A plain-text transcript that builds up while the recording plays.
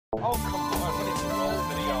Oh, come on, what is your old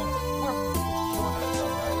video?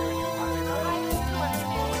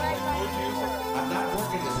 I'm not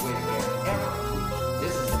working this way again, ever.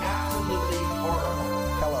 This is absolutely horrible.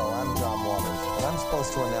 Hello, I'm John Waters, and I'm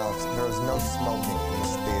supposed to announce there is no smoking in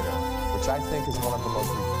this theater, which I think is one of the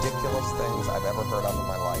most ridiculous things I've ever heard of in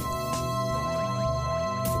my life.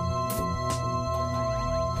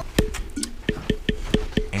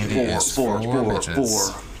 Andy is four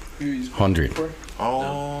bitches. 100.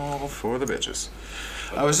 All for the bitches.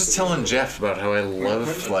 I was just telling Jeff about how I love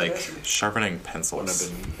sharpening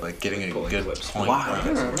pencils, like getting a good point on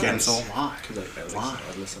a pencil. Why?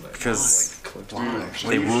 Because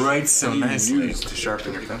they write so nicely. To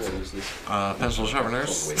sharpen your pencil. Pencil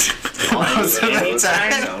sharpeners. What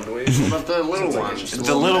about the little ones?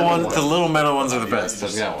 The little metal ones are the best.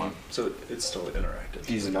 I've got one. So it's still interactive.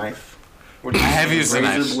 Use a knife. I have used the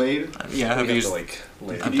Razor knife. blade. Yeah, I've used.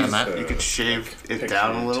 I've done that. You could shave it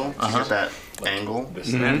down a little to get that angle.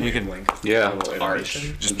 You can Arch.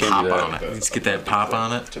 just pop on it. Just get that pop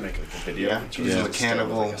on it. To make like a video. Use a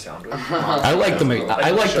mechanical. I like the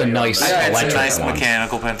nice I had some electric nice ones.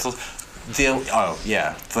 mechanical pencils.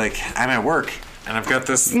 It's like I'm at work and I've got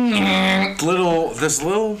this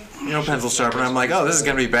little pencil sharpener. I'm like, oh, this is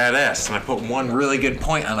gonna be badass. And I put one really good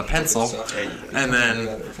point on a pencil, and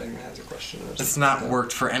then it's not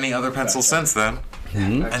worked for any other pencil since then.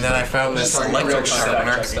 And then I found this electric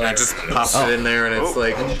sharpener, and I just popped it in there, and it's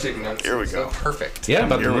like, Here we go. perfect. Yeah,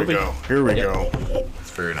 about the Here we movie. go. Here we go.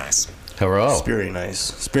 It's very nice. Hello. It's very nice.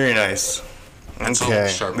 It's very nice. Pencil Okay, we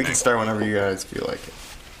sharpening. can start whenever you guys feel like it.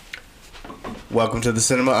 Welcome to the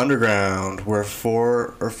Cinema Underground, where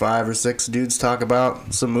 4 or 5 or 6 dudes talk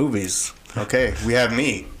about some movies. Okay, we have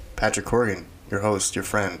me, Patrick Corrigan, your host, your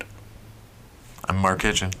friend. I'm Mark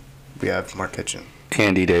Kitchen. We have Mark Kitchen,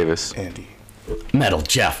 Andy Davis. Andy, Metal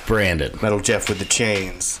Jeff Brandon. Metal Jeff with the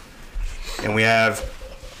chains, and we have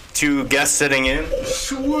 2 guests sitting in.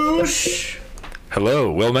 Swoosh. Hello,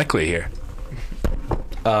 Will Meckley here.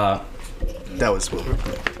 That was Will.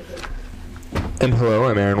 And hello,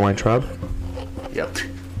 I'm Aaron Weintraub. Yep,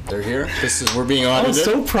 they're here. We're being Oh, audited.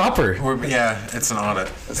 so proper. It's an audit.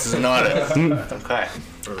 This is an audit. Okay.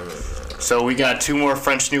 So we got 2 more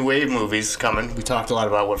French New Wave movies coming. We talked a lot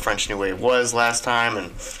about what French New Wave was last time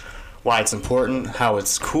and why it's important, how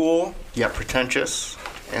it's cool, yet pretentious,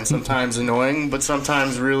 and sometimes annoying, but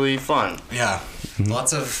sometimes really fun. Yeah,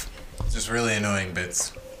 lots of just really annoying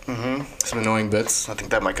bits. Some annoying bits. I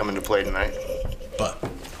think that might come into play tonight. But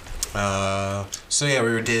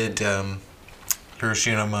we did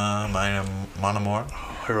Hiroshima Mon Amour.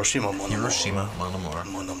 Hiroshima, Mon Amour. Hiroshima Mon Amour.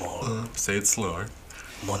 Mon Amour. Say it slower.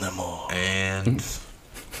 Mon Amour. And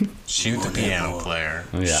Shoot the Piano Player.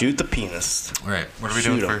 Yeah. Shoot the penis. Right. What are we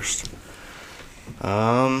Shoot doing 'em. first?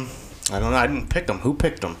 I don't know. I didn't pick them. Who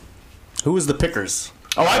picked them? Who was the pickers?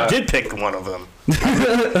 Oh, I did pick one of them.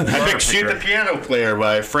 I picked Shoot the Piano Player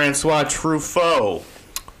by Francois Truffaut.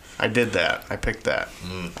 I did that. I picked that.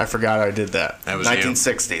 I forgot I did that. That was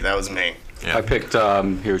 1960. That was me. Yeah. I picked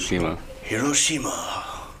Hiroshima. Hiroshima.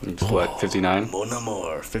 It's what, 59? Mon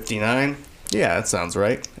Amour. 59? Yeah, that sounds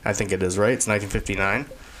right. I think it is right. It's 1959.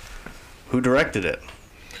 Who directed it?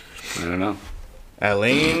 I don't know.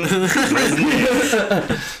 Alain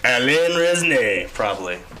Resnais. Alain Resnais,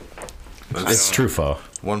 probably. It's Truffaut.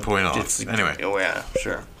 1 point off. Anyway. Oh, yeah,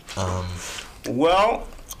 sure. Well,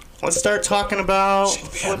 let's start talking about Shoot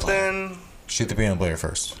the piano flipping. Shoot the Piano Player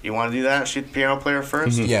first. You want to do that? Shoot the Piano Player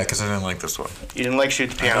first? Yeah, because I didn't like this one. You didn't like Shoot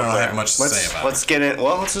the Piano don't Player. have much to let's, say about let's get in.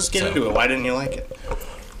 Well, let's just get into it. Why didn't you like it?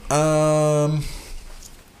 I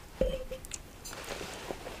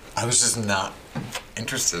was just not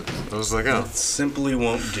interested. I was like, oh. Simply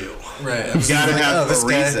won't do. Right. You gotta have a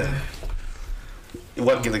reason.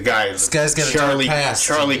 What the guy is? This guy's got a Charlie, dark past.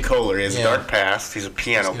 Charlie Kohler. He has Yeah. a dark past. He's a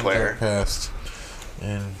piano player. Past.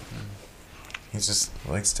 And he just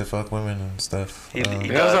likes to fuck women and stuff. He That's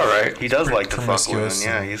does. all right. He does like to fuck women. promiscuous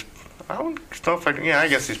Yeah, and- he's. I don't know if I can. Yeah, I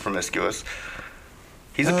guess he's promiscuous.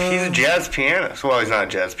 He's a jazz pianist. Well, he's not a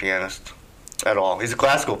jazz pianist at all. He's a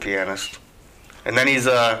classical pianist. And then he's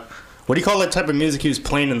a. What do you call that type of music he was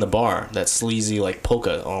playing in the bar? That sleazy, like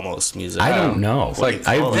polka almost music. I don't know. Like,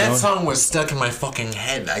 That song was stuck in my fucking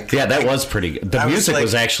head. Yeah, that was pretty good. The music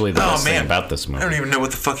was actually the best thing man, about this movie. I don't even know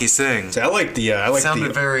what the fuck he's saying. I like the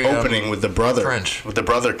Sounded very, opening with the brother, French. with the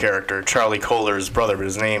brother character, Charlie Kohler's brother, but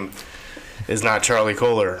his name is not Charlie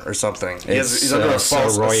Kohler or something. He's under a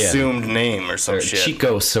false Soroyan. assumed name or some Or shit.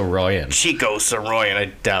 Chico Soroyan. Chico Soroyan. I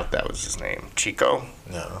doubt that was his name. Chico?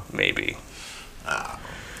 No. Maybe.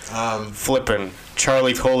 Flippin'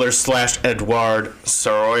 Charlie Kohler / Edouard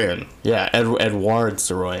Soroyan. Yeah, Edouard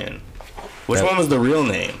Soroyan. Which one was the real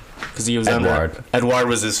name? Because he was Edward. Edward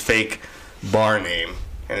was his fake bar name,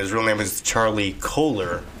 and his real name was Charlie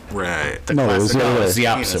Kohler. Right. The No, it was classic- the other way. It's the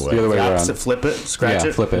opposite way. The other way around. Opposite, flip it, scratch Yeah,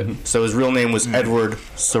 it. flip it. So his real name was Edward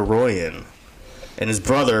Soroyan, and his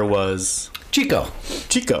brother was Chico.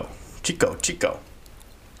 Chico.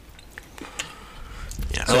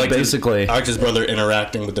 Yeah. So basically, I liked his brother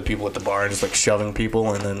interacting with the people at the bar and just like shoving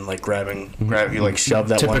people and then like grabbing, he like shoved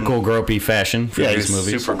that typical one. gropey fashion for Yeah, these he was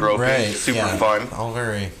movies. super gropey, Right. super yeah. fun. All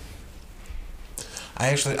very.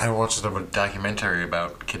 I watched a documentary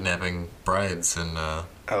about kidnapping brides in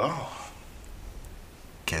Oh,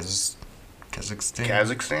 Kazakhstan.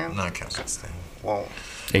 Kazakhstan? Not Kazakhstan. Well, was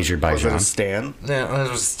it Azerbaijan. a Stan? No,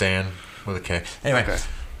 it was Stan with a K. Anyway. Okay.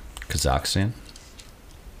 Kazakhstan.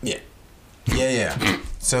 Yeah. Yeah.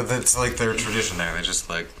 So that's like their tradition there. They just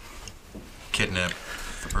like kidnap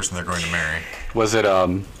the person they're going to marry. Was it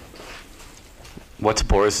what's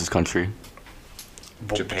Boris's country?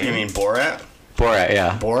 Japan. You mean Borat? Borat,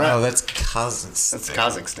 yeah. Borat? Oh, that's Kazakhstan. That's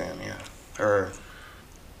Kazakhstan, yeah. Or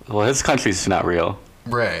Well, his country's not real.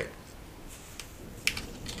 Right.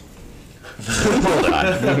 Hold on.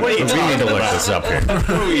 what are you We need talking to look about? this up here.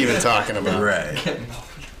 Who are we even talking about? Right.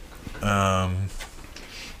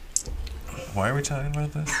 Why are we talking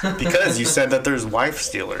about this? Because you said that there's wife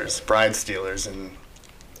stealers, bride stealers in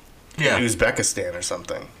Uzbekistan or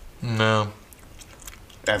something. No.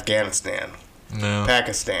 Afghanistan. No.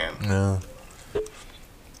 Pakistan. No.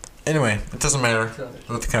 Anyway, it doesn't matter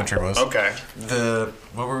what the country was. Okay.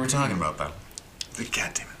 What were we talking about though?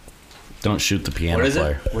 God damn it. Don't shoot the piano What is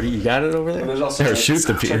player. it? What do you got it over there? There's also Or shoot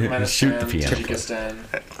the piano player. Tajikistan.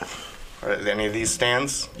 Are any of these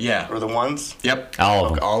stands? Yeah. Or the ones? Yep. All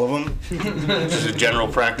of them. All of them? Just a general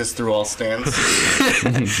practice through all stands?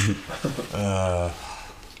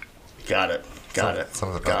 Got it. Something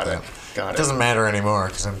about Got that. it. Got It it. doesn't matter anymore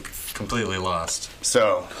because I'm completely lost.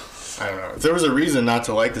 So, I don't know. If there was a reason not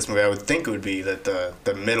to like this movie, I would think it would be that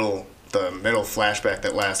the middle flashback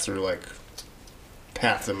that lasts through like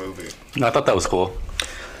half the movie. No, I thought that was cool.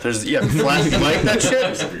 There's you like that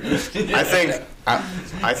shit.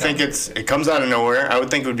 I think it comes out of nowhere. I would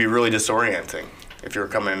think it would be really disorienting if you were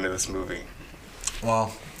coming into this movie.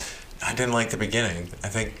 Well, I didn't like the beginning. I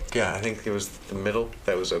think it was the middle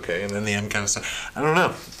that was okay, and then the end kind of stuff. I don't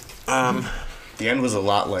know. The end was a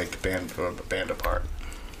lot like Band Apart.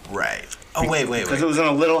 Right. Oh wait. Because it was in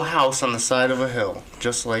a little house on the side of a hill,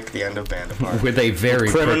 just like the end of Band Apart. With a very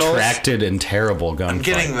criminals. protracted and terrible gunfight. I'm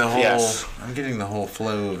getting the whole. Yes. I'm getting the whole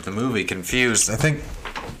flow of the movie confused. I think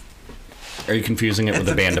Are you confusing it with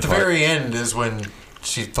the band at the apart? very end is when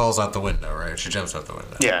she falls out the window, right? She jumps out the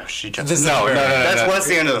window. Yeah, she just. This is No, the very- That's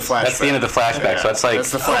the end of the flashback. That's the end of the flashback. So that's like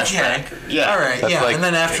That's the flashback. Okay. Yeah. All right. That's Yeah. like- and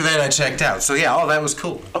then after that, I checked out. So yeah, all that was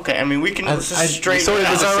cool. Okay, I mean we can let's just I- straighten sort it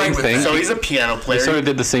of out. did the same thing. So he's a piano we player. sort of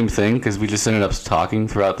did the same thing because we just ended up talking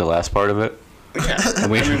throughout the last part of it. Yeah.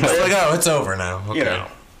 And we It's like, oh, it's over now. Okay. You know,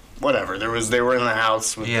 whatever. They were in the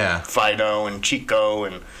house with Yeah. Fido and Chico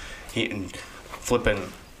and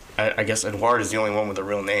flipping. I guess Edward is the only one with a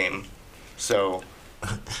real name. So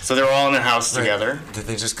they were all in the house Right. together. Did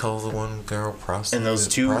they just call the one girl prostitute? And those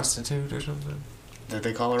two- prostitute or something? Did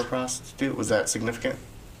they call her a prostitute? Was that significant?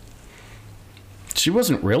 She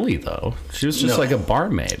wasn't really, though. She was just No. like a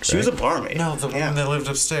barmaid. She was a right? barmaid. No, the Yeah. woman that lived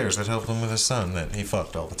upstairs that helped him with his son that he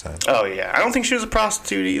fucked all the time. Oh yeah, I don't think she was a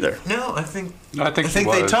prostitute either. No, I think No, I think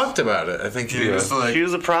they was. talked about it. I think he Yeah. was like, She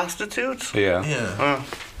was a prostitute? Yeah. yeah,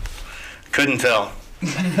 Couldn't tell.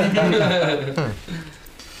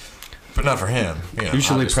 but not for him. Yeah,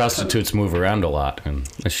 Usually obviously. prostitutes move around a lot, and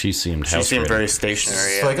she seemed She house seemed ready. very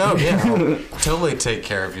stationary. It's like, oh yeah, I'll totally take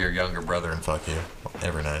care of your younger brother and fuck you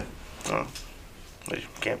every night. Oh, you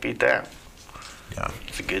can't beat that. Yeah,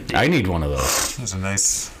 It's a good deal. I need one of those. it was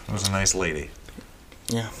a nice lady.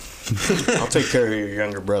 Yeah. I'll take care of your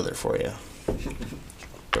younger brother for you.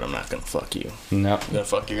 But I'm not gonna fuck you. No. I'm gonna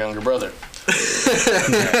fuck your younger brother.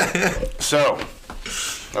 So,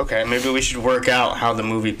 okay, maybe we should work out how the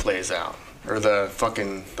movie plays out. Or the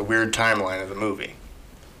weird timeline of the movie.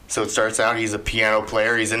 So it starts out, he's a piano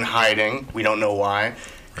player, he's in hiding, we don't know why.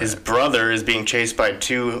 His brother is being chased by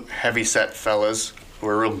two heavy-set fellas who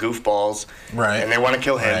are real goofballs. Right. And they want to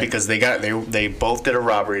kill him Right. because they both did a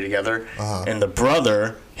robbery together. And the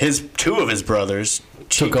brother, two of his brothers,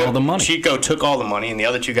 Took all the money. Chico took all the money, and the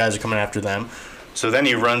other two guys are coming after them. So then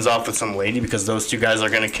he runs off with some lady because those two guys are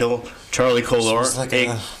going to kill Charlie Kohler. it's like Hey,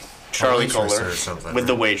 a Charlie waitress Kohler or something, with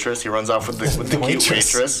the right? waitress. He runs off with the cute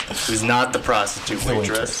waitress. waitress, who's not the prostitute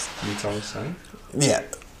waitress. It's always sunny. Yeah.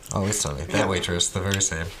 Always sunny. That waitress, the very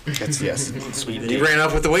same. It's yes, sweet. He ran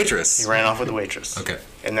off with the waitress. He ran off with the waitress. Okay.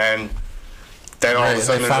 And then then all of a Right,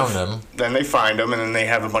 sudden they there's found him. Then they find him, and then they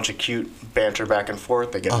have a bunch of cute banter back and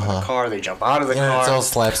forth. They get him in the car. They jump out of the Yeah, car. it's all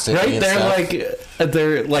slapstick. Right?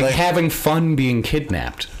 They're like having fun being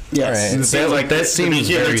kidnapped. Yes. Right. That, like, that seems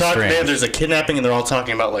very strange. There's a kidnapping, and they're all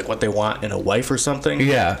talking about like what they want in a wife or something.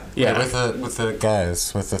 Yeah. Yeah. With the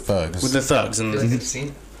guys, with the thugs. With the thugs, and the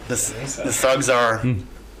thugs are.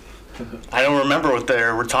 I don't remember what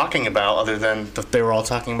they were talking about, other than that they were all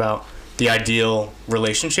talking about the ideal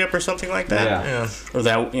relationship or something like that. Yeah. Or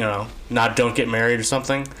that, don't get married or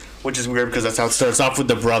something, which is weird because that's how it starts off with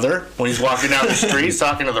the brother when he's walking down the street, he's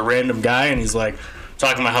talking to the random guy, and he's like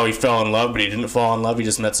talking about how he fell in love, but he didn't fall in love. He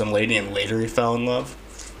just met some lady, and later he fell in love.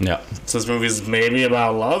 Yeah. So this movie is maybe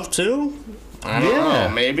about love too. I don't know,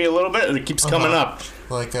 maybe a little bit. It keeps coming up.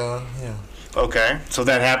 Like, yeah. Okay, so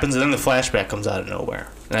that happens, and then the flashback comes out of nowhere,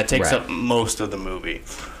 and that takes up most of the movie.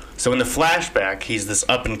 So in the flashback, he's this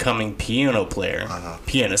up-and-coming piano player,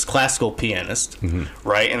 pianist, classical pianist,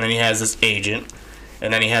 right? And then he has this agent,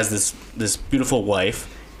 and then he has this beautiful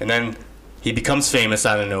wife, and then he becomes famous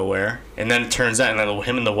out of nowhere, and then it turns out, and then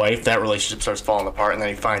him and the wife, that relationship starts falling apart, and then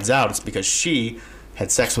he finds out it's because she had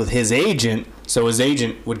sex with his agent, so his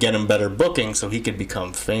agent would get him better booking so he could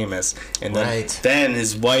become famous. And then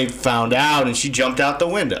his wife found out, and she jumped out the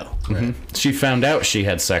window. Mm-hmm. She found out she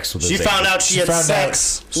had sex with his agent. She found out she had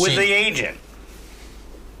sex with the agent.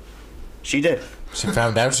 She did. She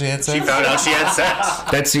found out she had sex? She found out she had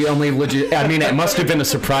sex. That's the only legit... I mean, it must have been a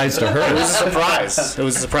surprise to her. It was a surprise. It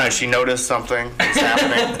was a surprise. She noticed something was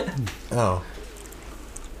happening. Oh.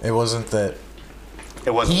 It wasn't that...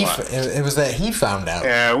 It wasn't it was that he found out.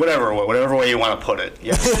 Yeah, whatever way you want to put it.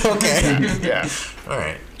 Yes. Okay. Yeah. All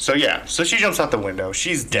right. So she jumps out the window.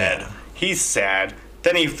 She's dead. He's sad.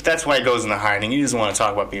 Then that's why he goes into hiding. He doesn't want to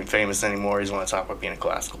talk about being famous anymore. He doesn't want to talk about being a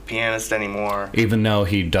classical pianist anymore. Even though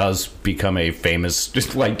he does become a famous,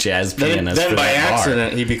 just like jazz pianist. Then by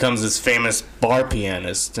accident, he becomes this famous bar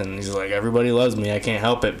pianist, and he's like, everybody loves me. I can't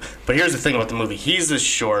help it. But here's the thing about the movie. He's this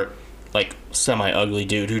short, like, semi-ugly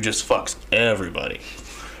dude who just fucks everybody.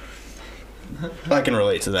 I can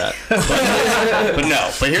relate to that. But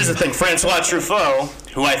no. But here's the thing. Francois Truffaut,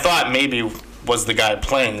 who I thought maybe was the guy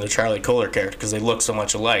playing the Charlie Kohler character because they look so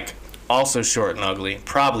much alike, also short and ugly,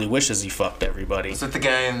 probably wishes he fucked everybody. Is that the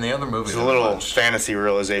guy in the other movie? It's a little fantasy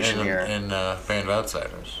realization here. In Band of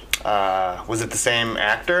Outsiders. Was it the same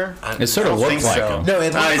actor? It sort of looked like him. No,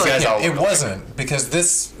 it looked these like guys all him. It look wasn't, because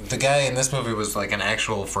the guy in this movie was like an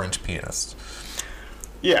actual French pianist.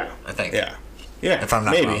 Yeah. I think. Yeah. If I'm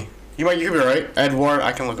not wrong. You could be right. Edward,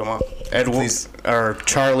 I can look him up. Edward or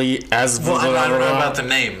Charlie Aznavour. Well, I don't know about the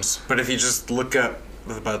names, but if you just look up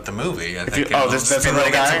about the movie, I think that's a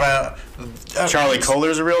real guy. About, Charlie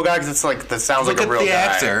Kohler's a real guy because that sounds like a real guy. Look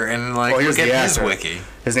at the actor and here's look the at his actor. wiki.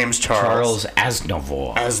 His name's Charles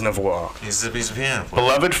Aznavour. Aznavour. He's a piano player.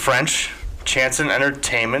 Beloved French, Chanson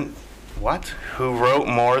Entertainment. What? Who wrote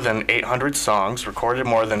more than 800 songs, recorded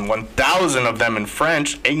more than 1,000 of them in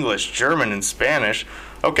French, English, German, and Spanish.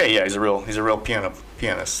 Okay, yeah, he's a real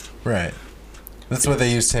pianist. Right. That's what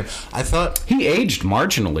they used him. I thought he aged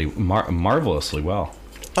marvelously well.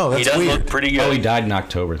 Oh, that's he does weird. look pretty good. Oh, he died in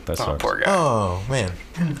October. That sucks. Poor guy. Oh man.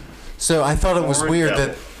 So I thought it was weird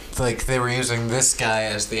that like they were using this guy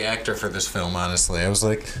as the actor for this film. Honestly, I was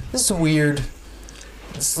like, this is weird.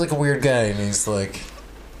 It's like a weird guy, and he's like,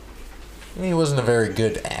 he wasn't a very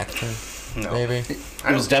good actor. No. Maybe.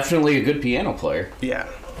 He was definitely a good piano player. Yeah.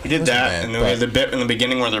 He did that, and then we had the bit in the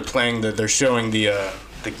beginning where they're playing they're showing they're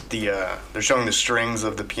showing the strings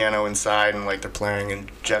of the piano inside, and like they're playing.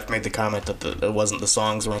 And Jeff made the comment that the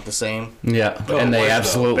songs weren't the same. Yeah, and they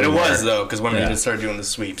absolutely. But it was though, because when they started doing the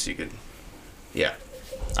sweeps, you could. Yeah,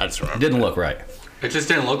 I just remember. It didn't look right. It just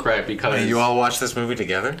didn't look right because you all watched this movie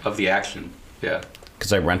together of the action. Yeah.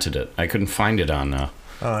 Because I rented it. I couldn't find it on. Oh,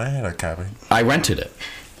 I had a copy. I rented it.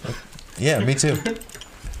 Yeah, me too.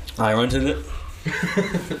 I rented it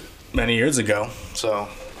many years ago, so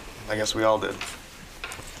I guess we all did.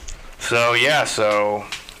 So yeah, so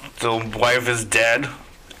the wife is dead,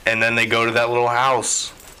 and then they go to that little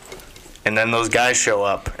house, and then those guys show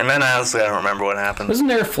up, and then honestly I don't remember what happened. Wasn't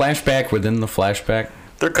there a flashback within the flashback?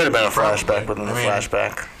 There could have been a flashback within the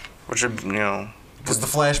flashback, which would, because the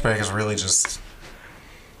flashback is really just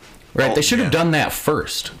right. They should have done that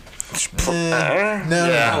first. No,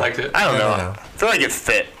 I liked it. I don't know. I feel like it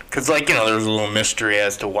fit. Because, there was a little mystery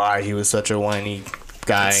as to why he was such a whiny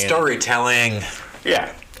guy. It's storytelling.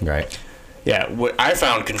 Yeah. Right. Yeah. What I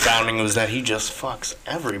found confounding was that he just fucks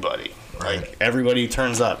everybody. Right. Like, everybody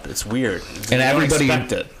turns up. It's weird. And everybody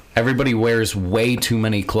expect it. Everybody wears way too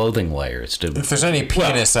many clothing layers. If there's any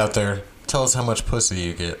pianists out there, tell us how much pussy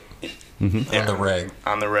you get. Mm-hmm. On the reg.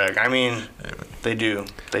 On the reg. I mean, they do.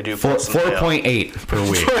 They do. 4.8 per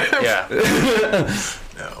week. Yeah.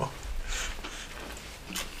 No.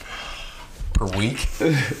 Per week?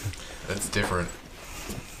 That's different.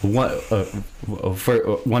 One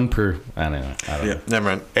per. I don't know. Yeah, never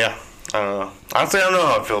mind. Yeah. I don't know. Honestly, I don't know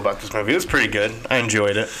how I feel about this movie. It was pretty good. I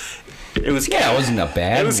enjoyed it. It was cute. Yeah, it wasn't a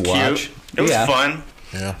bad It was watch. cute. It was fun.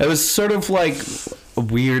 Yeah. It was sort of like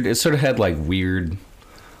weird. It sort of had like weird,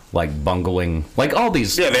 like bungling, like all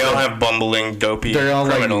these. Yeah, they all have bumbling, dopey They're all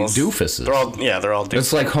criminals. like doofuses. They're all doofuses.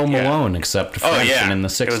 It's like Home Yeah. Alone, except Oh French yeah, and in the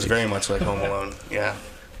 60s. it was very much like Home Alone. Yeah,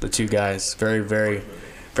 the two guys, very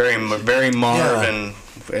Marv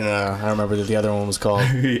and I don't remember what the other one was called.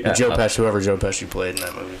 Yeah. Joe Pesci, whoever Joe Pesci played in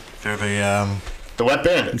that movie. They're the The Wet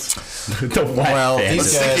Bandits. the wet well, bandits.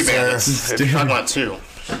 these The Sticky guys are Bandits. If you're talking about two.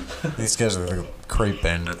 these guys are the crepe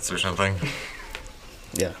bandits or something.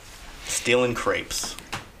 Yeah, stealing crepes.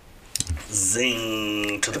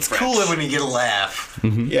 Zing to the It's French. cooler when you get a laugh.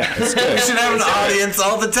 Yeah, it's good. You should have an audience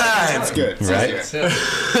all the time. It's good. Right?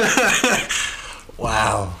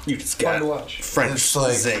 Wow. You just got to watch. French It's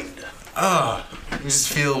like- zinged. Oh, you just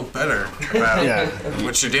feel better about Yeah.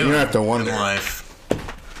 what you're doing. You don't have to in wonder. life.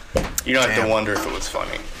 You don't have Damn. to wonder if it was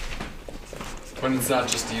funny. When it's not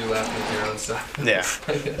just you laughing at your own stuff. Yeah.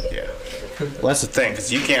 Yeah. Well, that's the thing,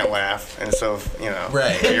 because you can't laugh, and so,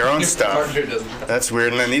 Right. your own stuff. Partner doesn't. That's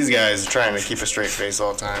weird. And then these guys are trying to keep a straight face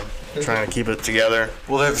all the time, trying to keep it together.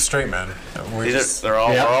 Well, they're the straight men. We're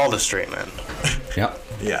all the straight men. Yep.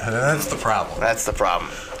 Yeah, that's the problem. That's the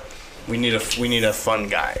problem. We need a fun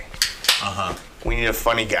guy. We need a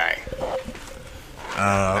funny guy.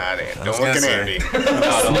 Don't look at Andy.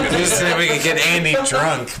 Just so we can get Andy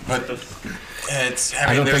drunk, but it's. I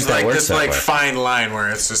mean, don't there's think that like works this that like way. fine line where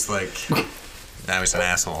it's just like, now he's an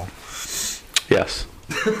asshole. Yes.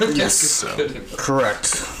 Yes. So. Correct.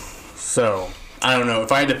 So, I don't know.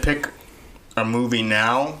 If I had to pick a movie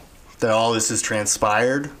now that all this has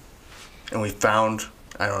transpired and we found,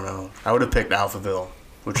 I don't know, I would have picked Alphaville,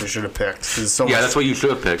 which I should have picked. 'Cause it's so Yeah, much- that's what you should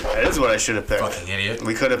have picked. That is what I should have picked. Fucking idiot.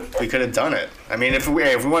 We could have done it. I mean, if we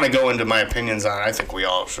want to go into my opinions on it, I think we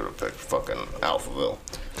all should have picked fucking Alphaville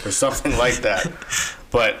or something like that.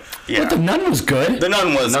 But yeah, But the Nun was good. The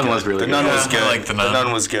Nun was Nun good. was really The good. Nun was Yeah, I good. like The Nun. The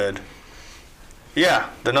Nun was good. Yeah,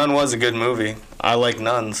 The Nun was a good movie. I like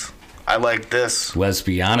nuns. I like this.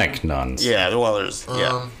 Lesbianic nuns. Yeah, well, there's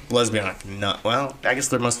lesbian nun. Well, I guess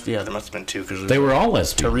there must have been two because They were all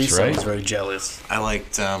lesbians, Teresa right? was very jealous. I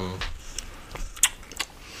liked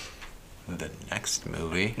the next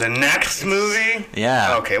movie. The next movie?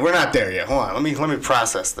 Yeah. Okay, we're not there yet. Hold on, let me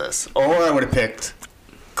process this. Or I would have picked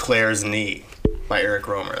Claire's Knee by Eric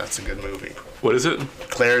Romer. That's a good movie. What is it?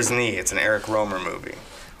 Claire's Knee. It's an Eric Romer movie.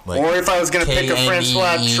 Like or if I was gonna pick a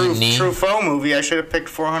Francois K-N-E-E-N-E. Truffaut movie, I should have picked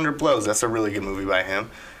 400 Blows. That's a really good movie by him.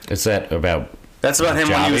 Is that about? That's about him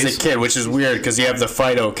when he was Jobbies? a kid, which is weird because you have the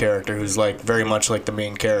Fido character who's like very much like the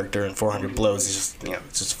main character in 400 Blows. He's just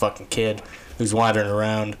it's just a fucking kid who's wandering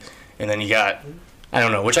around, and then you got I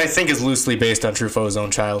don't know, which I think is loosely based on Truffaut's own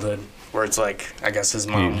childhood, where it's like I guess his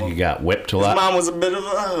mom. You got whipped a His lot. mom was a bit of a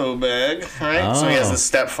hoe bag, right? So he has Oh. a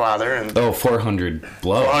stepfather and Oh, 400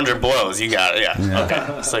 blow. 400 Blows. You got it, yeah.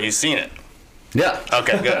 Okay, so you've seen it. Yeah.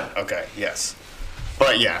 Okay, good. Okay, yes.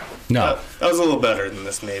 But yeah, No. that was a little better than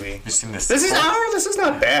this maybe. You seen this? This is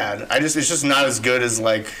not bad. It's just not as good as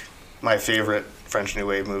like my favorite French New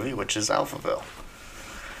Wave movie, which is Alphaville.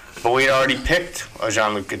 But we had already picked a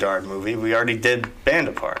Jean-Luc Godard movie. We already did Band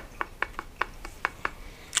Apart.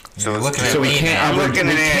 So we're looking at So we me can't now. I'm ever, looking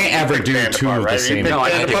we at can't Andy. ever You do picked two Band of the Apart, same. right? You No, I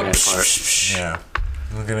picked did Band pick Apart. Band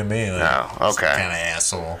Yeah. Looking at me like No, okay. kind of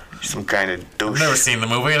asshole. Some kind of douche. I've never seen the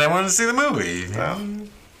movie and I wanted to see the movie.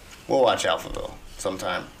 We'll watch Alphaville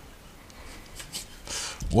sometime.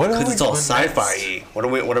 What? Because it's all sci-fi-y. What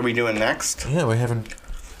are we doing next? Yeah, we haven't.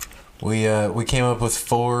 We came up with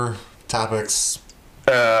 4 topics.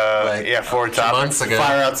 Yeah, 4 2 topics. months ago.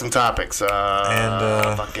 Fire out some topics.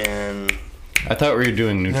 And, fucking I thought we were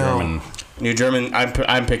doing New German. New German.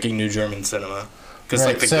 I'm picking New German cinema because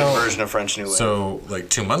Right, like the so- good version of French New Wave. So, like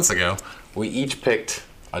 2 months ago, we each picked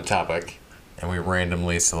a topic, and we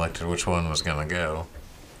randomly selected which one was gonna go.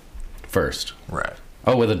 First. Right.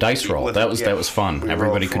 Oh, with a dice roll. With- that was yeah. fun. We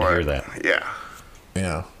Everybody rolled could for hear it. that. Yeah,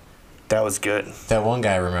 Yeah. that was good. That one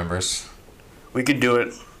guy remembers. We could do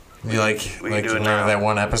it. You like We like can do it remember now. that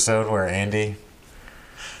one episode where Andy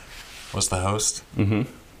was the host? Mm-hmm.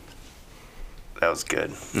 That was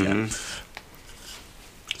good. Mm-hmm.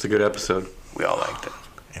 It's a good episode. We all liked it.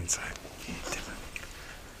 Inside.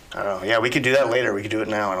 I don't know. Yeah, we could do that later. We could do it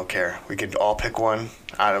now. I don't care. We could all pick one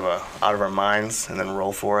out of our minds and then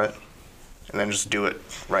roll for it, and then just do it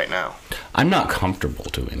right now. I'm not comfortable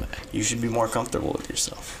doing that. You should be more comfortable with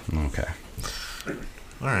yourself. Okay.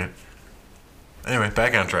 All right. Anyway,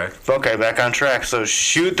 back on track. Okay, back on track. So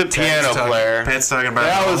shoot the piano player. Pat's talking about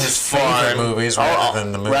That all was his fun. favorite movies rather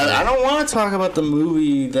than the movie. I don't want to talk about the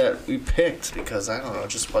movie that we picked because I don't know, it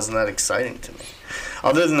just wasn't that exciting to me.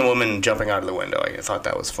 Other than the woman jumping out of the window, I thought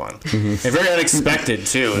that was fun and very unexpected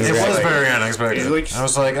too. It was very unexpected. Like, I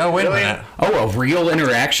was like, oh, wait really? a minute. Oh, a real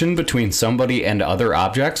interaction between somebody and other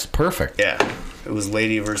objects? Perfect. Yeah, it was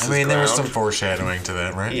lady versus. I mean, there was ground. some foreshadowing to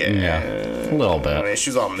that, right? Yeah, A little bit. I mean, she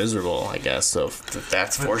was all miserable, I guess. So if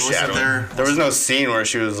that's But wasn't foreshadowing. There was no scene where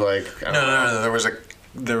she was like. I don't know. No.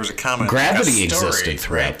 There was a comment. Gravity a story, existed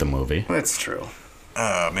throughout right? the movie. That's true.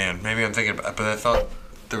 Oh man, maybe I'm thinking, but I thought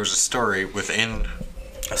there was a story within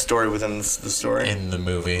A story within the story. in the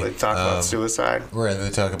movie. They talk about suicide. Where they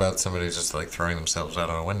talk about somebody just like throwing themselves out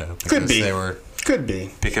of a window. Could because be. They were Could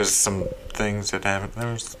be. because some things had happened.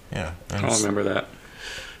 There was I don't remember that.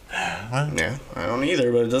 Yeah, I don't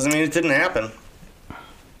either, but it doesn't mean it didn't happen.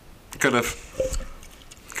 Could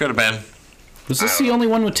have been. Was this the only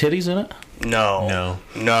one with titties in it? No.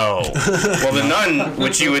 Well, the nun,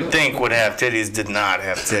 which you would think would have titties, did not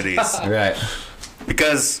have titties. Right.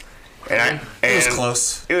 Because, and It was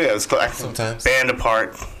close. Yeah, it was close. Sometimes. Band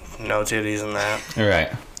apart, no titties in that. All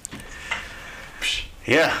right.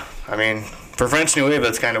 Yeah, I mean, for French New Wave,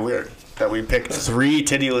 that's kind of weird that we picked 3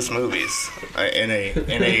 tittyless movies in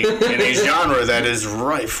a genre that is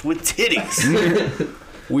rife with titties.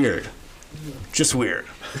 Weird, just weird.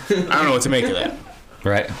 I don't know what to make of that.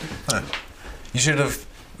 Right. You should have.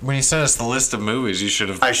 When you sent us the list of movies, you should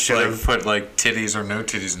have. I should have. put like titties or no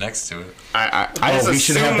titties next to it. I just we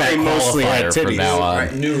should have assumed that they mostly had qualifier from titties. now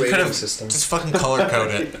on. New Could rating have system. just fucking color code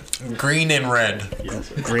it. Green and red.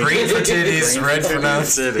 Green. Green for titties, red for no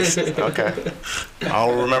titties. Okay.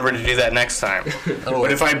 I'll remember to do that next time.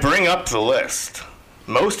 But if I bring up the list,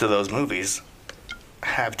 most of those movies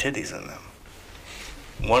have titties in them.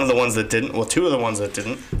 One of the ones that didn't, well, 2 of the ones that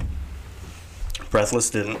didn't. Breathless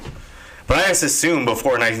didn't. But I just assumed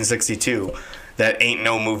before 1962 that ain't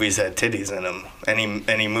no movies had titties in them.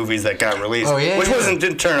 Any movies that got released, Oh, yeah, which yeah.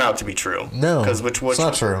 didn't turn out to be true. No, because it's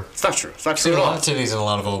not true. It's not true. It's not Seen true a at all. lot of titties in a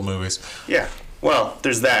lot of old movies. Yeah. Well,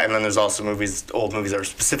 there's that, and then there's also old movies that are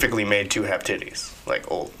specifically made to have titties, like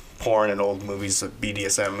old porn and old movies,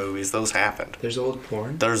 BDSM movies. Those happened. There's old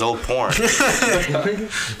porn. There's old porn.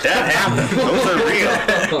 That happened. Those are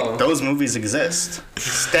real. Those movies exist.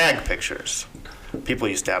 Stag pictures. People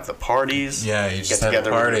used to have the parties. Yeah, you get just had a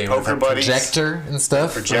together party with your with poker a buddies. projector and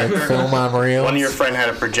stuff. Projector. Like film on reels. One of your friend had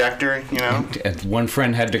a projector, you know. And one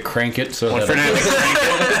friend had to crank it so One that friend had to crank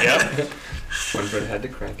it. Yep. One friend had to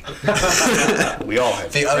crank it. We all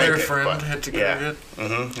had to The crank other it, friend but- had to yeah. crank it.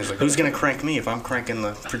 Mm-hmm. He's like, who's gonna crank me if I'm cranking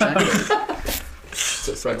the projector?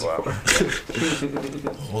 So friends Wow.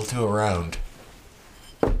 We'll do a round.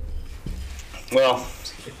 Well,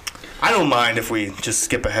 I don't mind if we just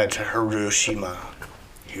skip ahead to Hiroshima.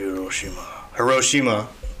 Hiroshima.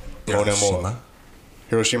 Mon amour.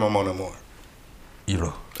 Hiroshima, mon amour.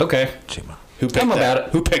 Hiroshima. Okay. Who picked I'm about that? it.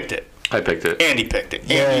 Who picked it? I picked it. Andy picked it.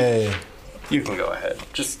 Andy, Yay. you can go ahead.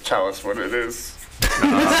 Just tell us what it is.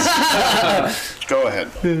 Go ahead.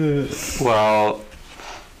 Well,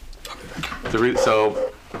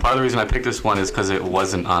 so part of the reason I picked this one is because it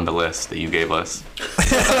wasn't on the list that you gave us.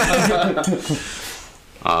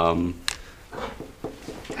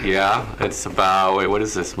 Yeah, it's about. Wait, what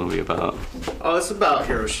is this movie about? Oh, it's about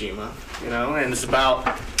Hiroshima, and it's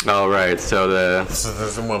about Oh, right. So So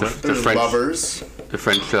there's a woman. there's French- lovers. the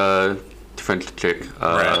French chick.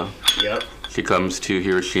 Right. Yep. She comes to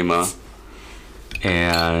Hiroshima,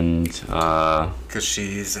 and Because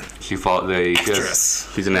she's. Actress.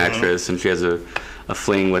 she's an actress, and she has a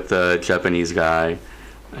fling with a Japanese guy,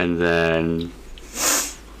 and then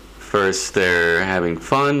first they're having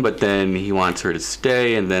fun, but then he wants her to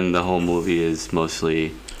stay, and then the whole movie is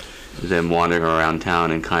mostly them wandering around town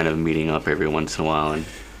and kind of meeting up every once in a while and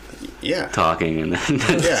Yeah. talking, and then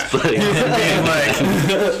Yeah. splitting. Being like,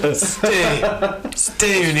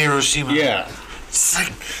 stay in Hiroshima. Yeah. It's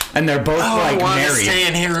like, And they're both I like want to married. stay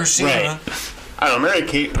in Hiroshima. Right. I don't know, Mary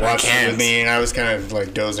Kate watched it can't. with me, and I was kind of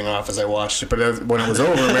like dozing off as I watched it. But when it was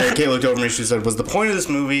over, Mary Kate looked over at me. She said, "Was the point of this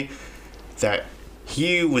movie that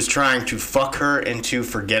he was trying to fuck her into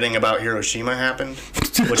forgetting about Hiroshima happened?"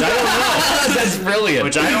 Which I don't know. That's brilliant.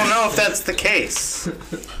 Which I don't know if that's the case.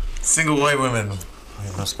 Single white women.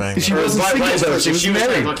 We must bang She them. was Vice single though. versa, She was trying to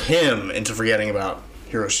married. fuck him into forgetting about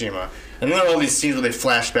Hiroshima. And then there are all these scenes where they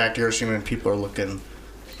flash back to Hiroshima and people are looking,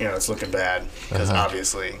 it's looking bad because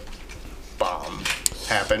obviously bomb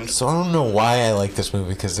happened. So I don't know why I like this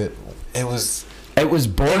movie because it It was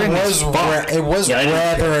boring as fuck. it was Yeah, I didn't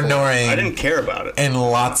care rather for it. annoying. I didn't care about it. in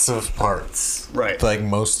lots of parts. Right. Like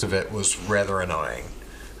most of it was rather annoying.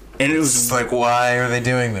 And it It's was just like, why are they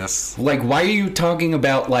doing this? Like, why are you talking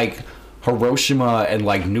about, like, Hiroshima and,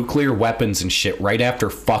 like, nuclear weapons and shit right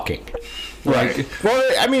after fucking? Like, well,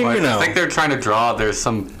 I mean, Well, I think they're trying to draw. There's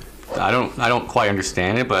some. I don't quite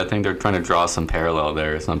understand it, but I think they're trying to draw some parallel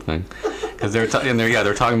there or something. Because they're talking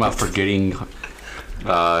about forgetting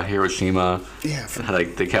Hiroshima. Yeah.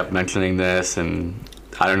 Like they kept mentioning this, and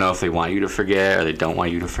I don't know if they want you to forget or they don't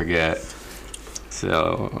want you to forget.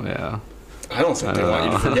 So yeah. I don't think they want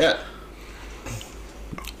you to forget.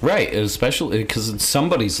 right, especially because it's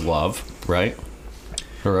somebody's love, right?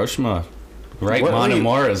 Hiroshima, right? What-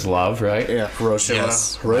 Monomora's love, right? Yeah, Hiroshima.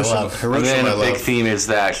 Yes, Hiroshima. I love- And Hiroshima. then I a big love. theme is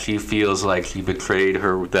that she feels like she betrayed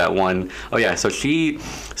her that one. Oh yeah, so she,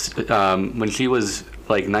 when she was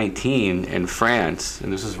like 19 in France,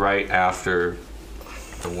 and this is right after.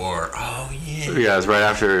 The war. Oh yeah. Yeah, it was right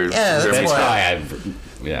after. Yeah, that's Germany why- stopped.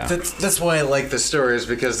 Yeah. That's why I like the story, is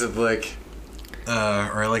because of like,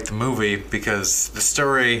 or I like the movie because the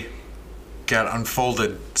story got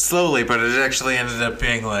unfolded slowly, but it actually ended up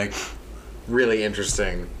being like really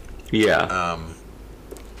interesting. Yeah.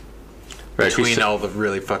 Right, Between she's- all the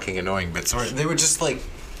really fucking annoying bits, where they would just like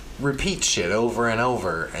repeat shit over and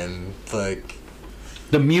over, and like,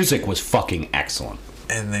 The music was fucking excellent.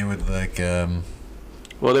 and they would like,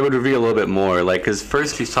 Well, they would reveal a little bit more, like, because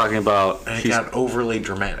first she's talking about. and it She's, got overly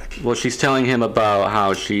dramatic. well, she's telling him about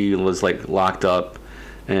how she was like locked up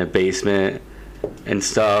in a basement and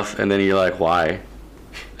stuff, and then you're like, why?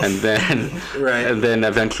 And then, Right. and then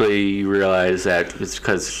eventually you realize that it's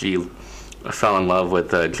because she fell in love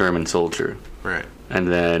with a German soldier, Right. and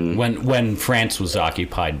then When France was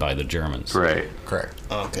occupied by the Germans. right. Correct.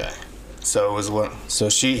 Okay. So it was what? So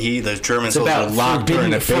the German It's soldier about locked her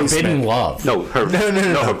in a forbidden basement. love. No, her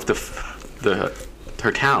No.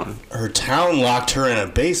 her town. Her town locked her in a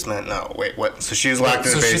basement. No, wait, what? So she was locked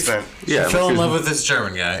in a So she- basement. She Yeah, fell but in she- love with this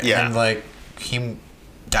German guy, Yeah. and like he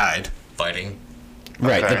died fighting,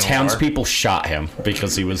 Right, Okay. the townspeople shot him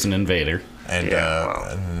because he was an invader. and Yeah, wow.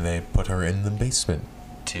 and they put her in the basement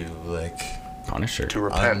to like Punish her. To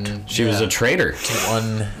repent. She was a traitor.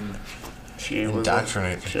 She was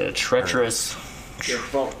indoctrinate. a treacherous. Yeah,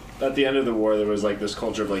 well, at the end of the war, there was like this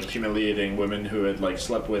culture of like humiliating women who had like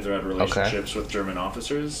slept with or had relationships with German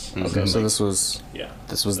officers. Okay, so this was Yeah,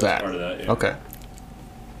 that. part of that. Yeah. Okay.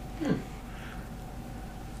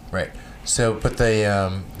 Right. So, but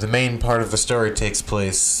the main part of the story takes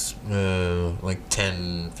place like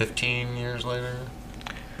 10, 15 years later.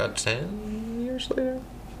 About 10 years later.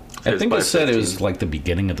 I think by it said it 15. was like the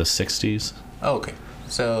beginning of the 60s. Oh, okay.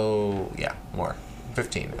 So yeah, more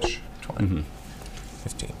 15ish, 20,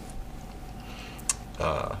 15.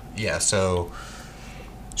 Yeah. So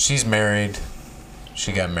she's married.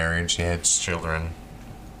 She got married. She had children.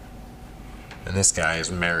 And this guy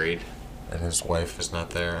is married, and his wife is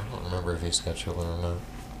not there. I don't remember if he's got children or not.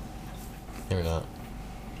 Maybe not.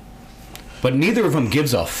 But neither of them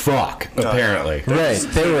gives a fuck, apparently. Right.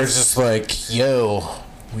 They were just like, yo,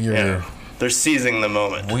 Yeah. They're seizing the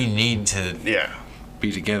moment. we need to Yeah.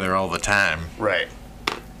 be together all the time. Right.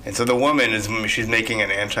 And so the woman she's making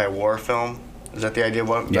an anti-war film. Is that the idea?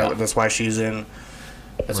 Yeah. That's why she's in.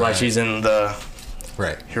 That's why Right. she's in the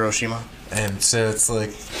Right. Hiroshima. And so it's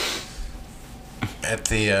like at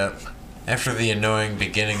the after the annoying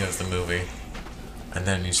beginning of the movie, and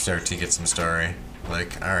then you start to get some story.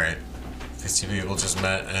 Like, all right, these two people just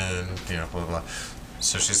met, and blah blah blah.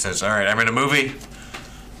 So she says, "All right, I'm in a movie.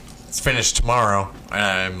 It's finished tomorrow, and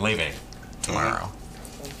I'm leaving tomorrow."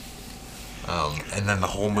 And then the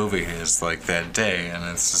whole movie is like that day, and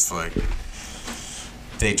it's just like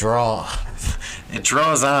they draw. It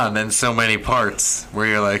draws on in so many parts where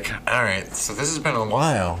you're like, all right, so this has been a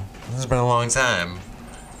while. This has been a long time.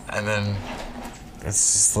 And then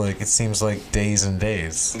it's just like, it seems like days and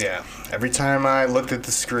days. Yeah. Every time I looked at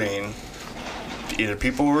the screen, either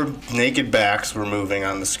people were naked backs were moving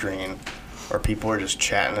on the screen, or people were just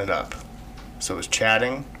chatting it up. So it was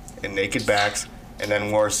chatting and naked backs, and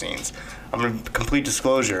then war scenes. I'm in complete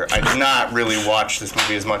disclosure. I did not really watch this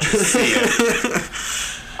movie as much as see it.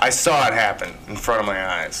 I saw it happen in front of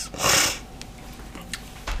my eyes.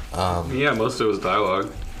 Yeah, most of it was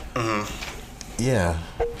dialogue. Yeah,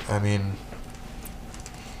 I mean,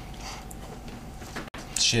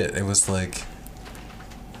 shit, it was like,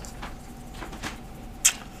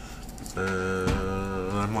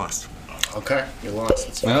 I'm lost. Okay, you're lost.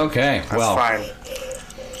 It's fine. Okay, That's well, fine.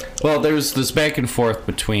 well, there's this back and forth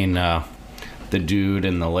between the dude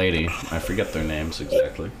and the lady. I forget their names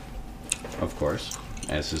exactly, of course.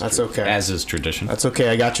 That's okay. As is tradition. That's okay.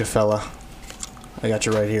 I got you, fella. I got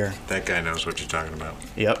you right here. That guy knows what you're talking about.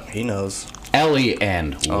 Yep, he knows. Ellie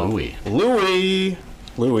and Louis. Louis.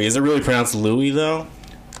 Louis. Is it really pronounced Louis, though?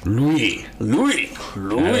 Louis. Louis.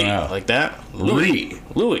 Louis. know. Like that? Louis.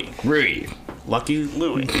 Louis. Louis. Lucky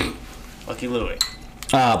Louis. Lucky Louis.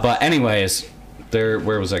 But anyways, where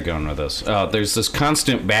was I going with this? There's this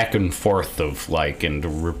constant back and forth of like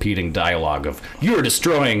and repeating dialogue of "you're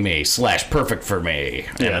destroying me" / "perfect for me."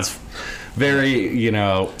 And Yeah. it's very,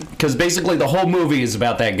 because basically the whole movie is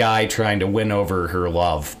about that guy trying to win over her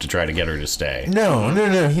love to try to get her to stay. No.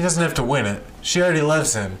 He doesn't have to win it. She already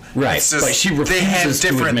loves him. Right, It's just but she they have refuses to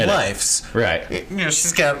different admit it. lives. Right.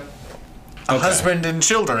 She's got a husband and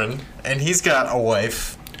children, and he's got a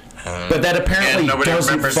wife. But that apparently doesn't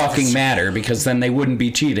remembers fucking his- matter because then they wouldn't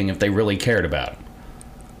be cheating if they really cared about it.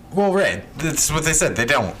 Well, right. That's what they said. They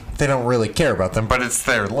don't really care about them, but it's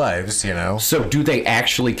their lives, So do they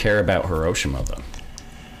actually care about Hiroshima then?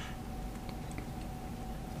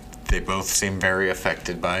 They both seem very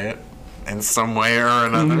affected by it in some way or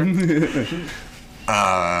another.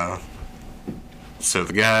 So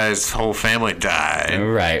the guy's whole family died.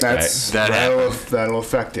 Right. That'll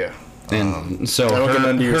affect you. And so That'll get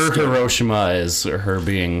under your her skin. Hiroshima is her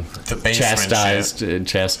being chastised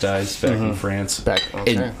back in France.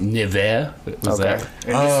 In Nevers. Was that?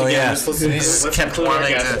 He just kept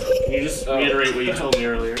wanting to. Can you just reiterate what you told me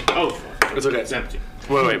earlier? Oh, It's okay. it's empty.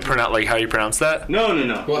 Wait, pronounce like how you pronounce that? No.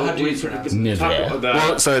 Well, how do you pronounce it? Nevers.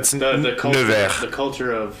 Well, so it's the culture, Nevers.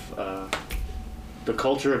 the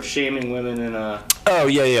culture of shaming women in Oh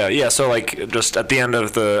yeah. So like just at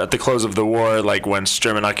the close of the war, like when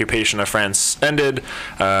German occupation of France ended,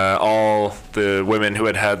 all the women who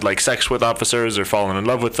had like sex with officers or fallen in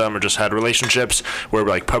love with them or just had relationships were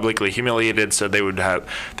like publicly humiliated. So they would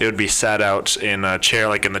be sat out in a chair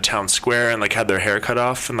like in the town square and like had their hair cut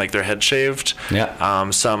off and like their head shaved.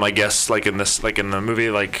 Yeah. Some I guess like in the movie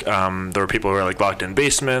there were people who were like locked in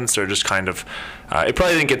basements or just kind of. It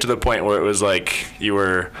probably didn't get to the point where it was like you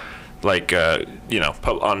were like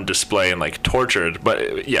on display and like tortured,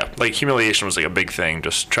 but like humiliation was like a big thing.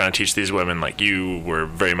 Just trying to teach these women like you were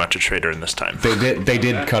very much a traitor in this time. They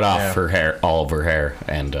did cut off her hair, all of her hair,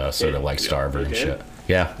 and sort of like starve her and shit.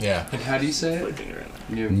 Yeah. Yeah. And how do you say it?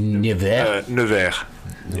 Nevers. Nevers.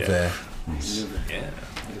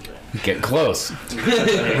 Get close.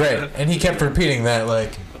 Right. And he kept repeating that,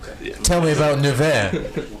 like, tell me about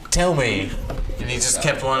Nevers. Tell me. And he just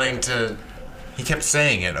kept wanting to. He kept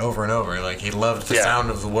saying it over and over. Like, he loved the sound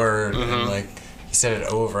of the word. And, like, he said it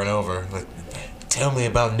over and over. Like, tell me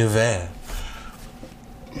about Nevers.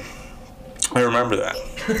 I remember that.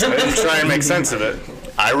 I didn't try and make sense of it.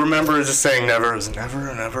 I remember just saying never. It was never.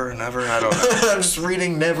 I don't know. I'm just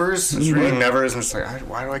reading Nevers. Just reading nevers and just like,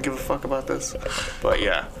 why do I give a fuck about this? But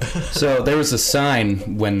yeah. So there was a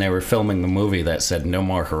sign when they were filming the movie that said "No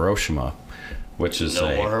More Hiroshima," which is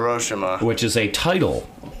No More Hiroshima. which is a title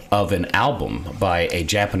of an album by a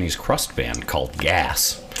Japanese crust band called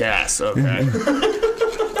Gas. Gas. Okay.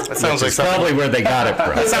 That sounds like probably where they got it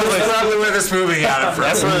from. That sounds like probably where this movie got it from.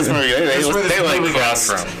 That's where this movie. They like movie got it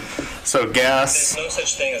crust. from. So Gas. There's no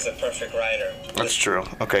such thing as a perfect writer. That's true.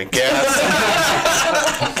 Okay, Gas.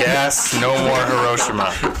 Gas. No More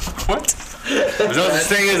Hiroshima. What? There's no such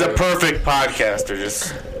thing as a perfect podcaster.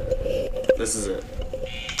 Just this is it.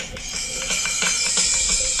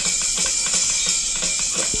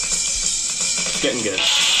 It's getting good.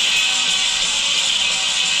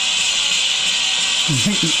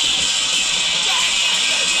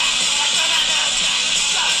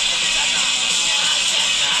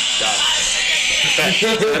 That's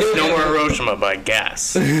No More Hiroshima by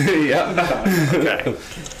Gas. Yeah. Okay.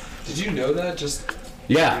 Did you know that? Just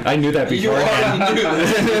Yeah, I knew that you before. already knew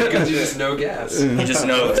that because you just know gas. He just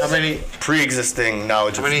knows. How many pre-existing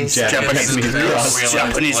knowledge of many Japanese seconds crust. are we allowed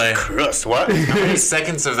to Japanese play? crust. What? How many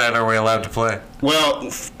seconds of that are we allowed to play? Well,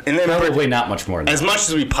 and then Probably not much more than as that. much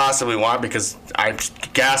as we possibly want, because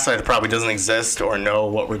Gaslight probably doesn't exist or know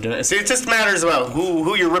what we're doing. See, it just matters about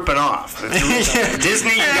who you're ripping off. If you're ripping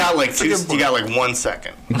Disney, you got like 1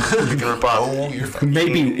 second. You can rip off.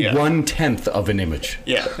 Maybe 1/10 of an image.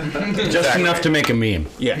 Yeah, Just enough to make a meme.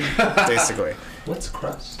 yeah, basically. What's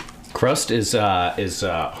crust? Crust is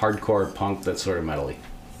hardcore punk that's sort of metally.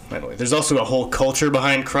 Anyway, there's also a whole culture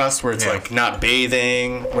behind crust where it's like not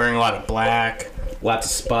bathing, wearing a lot of black, Lots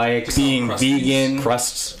of spikes. being vegan.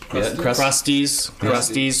 Crusts. Yeah,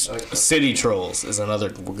 Crusties. City trolls is another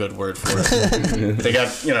good word for it. They got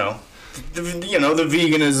the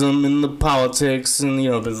veganism and the politics and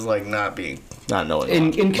there's like not knowing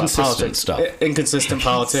Inconsistent politics. stuff. Inconsistent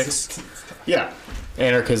politics. Yeah.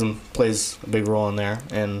 Anarchism plays a big role in there,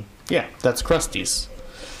 and yeah, that's Krusty's.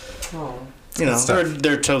 Oh. You know,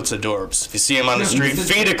 they're totes adorbs. If you see them on the street,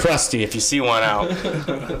 feed a Krusty. If you see one out,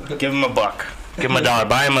 give him $1. Give him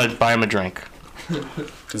 $1. Buy him a drink.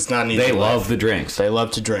 It's not an easy They life. love the drinks. They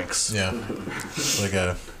love to drinks. Yeah. Like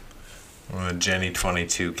a Jenny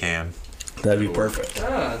 22 can. That'd be perfect.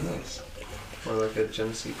 Ah, nice. Or like a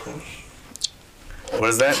Genesee Kolsch. What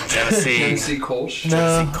is that? Genesee. Genesee Kolsch.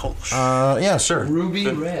 Genesee Kolsch. Yeah, sure. Ruby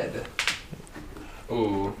Red.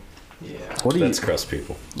 Ooh. Yeah. What do you? That's crust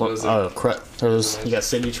people. What is it? Oh, you got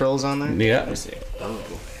city trolls on there? Yeah. Let me see. Oh.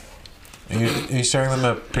 Are you showing them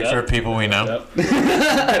a picture of people we know?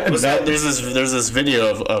 There's this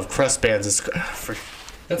video of crust bands.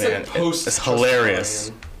 That's like post. It's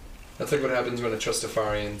hilarious. That's like what happens when a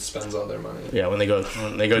Trustafarian spends all their money. Yeah, when they go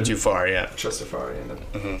too far. Yeah. Trustafarian,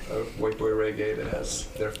 a white boy reggae that has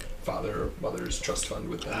their father or mother's trust fund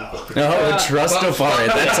with them. Oh, Trustafarian.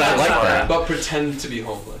 That's I like that. But pretend to be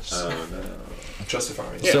homeless. Oh no.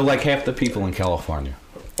 Trustafarian. So like half the people in California.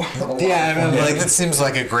 Yeah, I mean, like that seems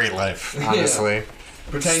like a great life, honestly. Yeah.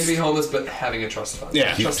 Pretending to be homeless, but having a trust fund.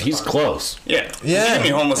 Yeah, he's close. Yeah, you can be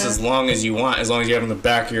homeless as long as you want, as long as you have in the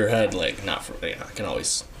back of your head, like not for. Yeah, I can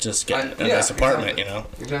always just get a nice apartment, exactly. you know.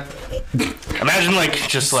 Exactly. Imagine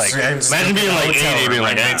imagine being like 80, being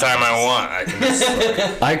like anytime I want, I can just.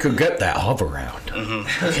 I could get that hover round.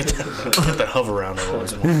 Get that hover round I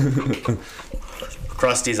always want.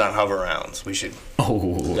 Krusty's on hover rounds. We should.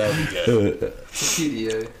 Oh, that'd be good.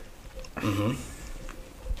 PDA.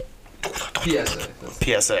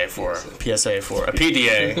 PSA for a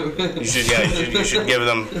PDA. You should give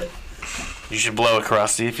them. You should blow a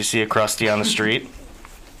Krusty if you see a Krusty on the street.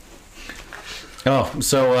 Oh,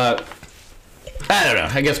 so I don't know.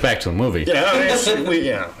 I guess back to the movie.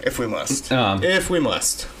 Yeah, if we must. If we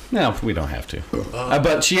must. No, we don't have to.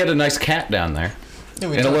 But she had a nice cat down there,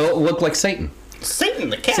 and it looked like Satan. Satan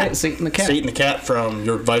the cat. Satan the cat. Satan the cat from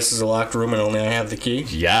Your Vice is a Locked Room and Only I Have the Key.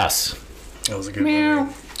 Yes. That was a good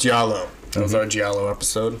movie. Giallo. That was our Giallo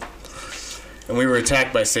episode. And we were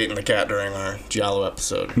attacked by Satan the cat during our Giallo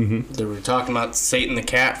episode. They were talking about Satan the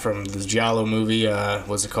cat from the Giallo movie.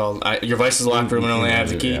 What's it called? Your Vice is a Locked Room and Only I Have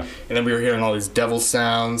the Key. Yeah. And then we were hearing all these devil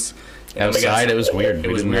sounds. And Outside, it was weird.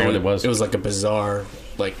 We didn't know what it was. It was like a bizarre,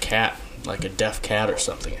 like cat, like a deaf cat or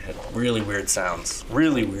something. It had really weird sounds.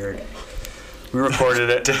 Really weird. We recorded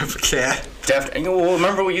it. Deaf cat. Deaf. Well,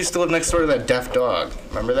 remember we used to live next door to that deaf dog.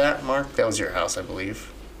 Remember that, Mark? That was your house, I believe.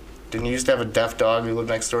 Didn't you used to have a deaf dog who lived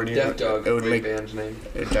next door to you? Deaf Dog. It would Great make band name.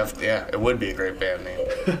 it would be a great band name.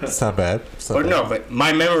 It's not bad. But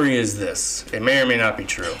my memory is this. It may or may not be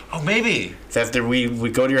true. Oh, maybe. That we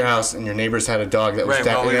go to your house and your neighbors had a dog that was Right,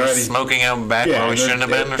 deaf. while we were smoking out back where we shouldn't have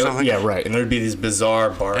been or something? Yeah, right. And there'd be these bizarre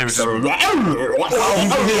barks. It was oh my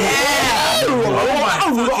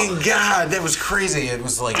fucking god, that was crazy. It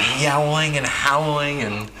was like yowling and howling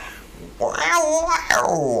and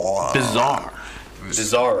bizarre.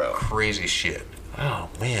 Bizarro. Crazy shit. Oh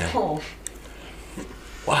man. Oh.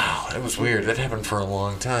 Wow, that was weird. That happened for a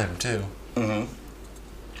long time too.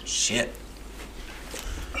 Shit.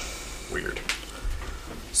 Weird.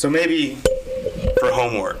 So maybe for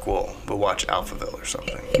homework we'll watch Alphaville or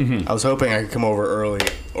something. I was hoping I could come over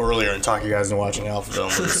earlier and talk you guys into watching Alphaville.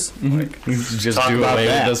 Just do away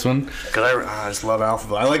with this one. Because I just love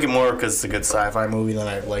Alphaville. I like it more because it's a good sci-fi movie than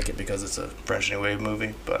I like it because it's a French New Wave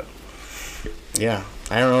movie. But yeah,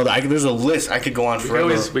 I don't know. There's a list. I could go on forever.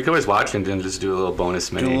 We could always watch and then just do a little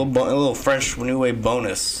bonus mini. Do a little French New Wave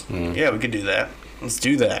bonus. Yeah, we could do that. Let's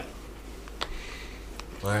do that.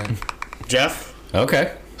 All right. Jeff?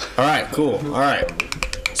 Okay. All right, cool. All right.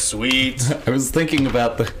 Sweet. I was thinking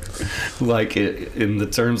about in the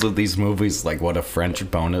terms of these movies, like what a French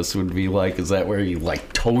bonus would be like. Is that where you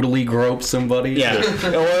like totally grope somebody? Yeah.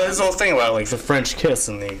 Well, there's the whole thing about like the French kiss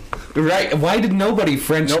and the. Right. Why did nobody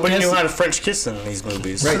French kiss? Nobody knew how to French kiss in these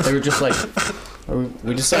movies. Right. They were just like.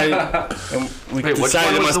 We decided. And we Wait, which decided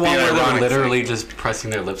one it was must the be one an where they were ironic literally thing. just pressing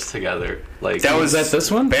their lips together? Like Was that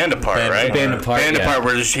this one? Band Apart, right? Band Apart. Band Yeah. Apart,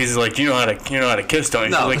 where she's like, you know how to kiss, don't you?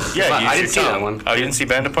 No, She's like, yeah. I use didn't your see that tongue. one. Oh, you didn't see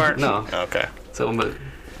Band Apart? No. Okay. So, but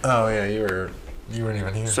Oh yeah, you weren't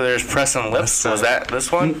even here. So there's pressing lips. Was that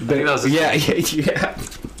this one? I think that was Yeah.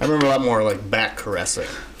 I remember a lot more like back caressing.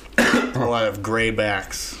 A lot of gray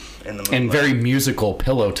backs in the movie. And very musical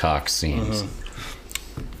pillow talk scenes.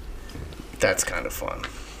 That's kind of fun.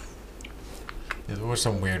 Yeah, there was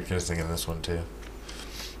some weird kissing in this one too.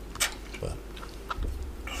 But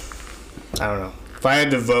I don't know. If I had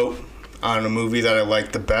to vote on a movie that I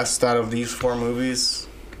liked the best out of these four movies,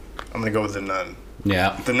 I'm gonna go with The Nun.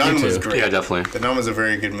 Yeah. The Nun me was too. great. Yeah, definitely. The Nun was a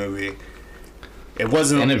very good movie. It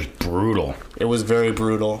wasn't. And it was brutal. It was very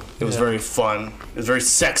brutal. It was very fun. It was very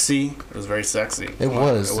sexy. It was very sexy. It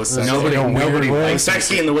was. It was sexy. Nobody It likes was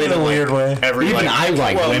sexy in the way In a that weird way. Even I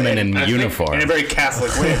like women in uniform. in a very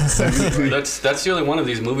Catholic way. It's sexy. That's the only one of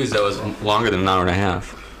these movies that was longer than an hour and a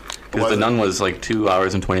half. Because Was The it? Nun was like 2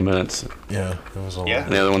 hours and 20 minutes. Yeah, it was a Yeah.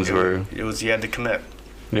 And the other ones were, It was. You had to commit.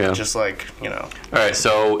 yeah. Just like All right,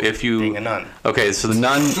 so if being you, a nun. okay, so The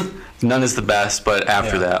Nun is the best, but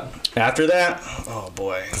after that, After that, oh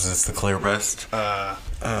boy. Because it's the clear best. Oh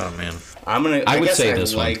man. I'm gonna. I would guess say I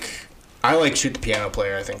this one. I like Shoot the Piano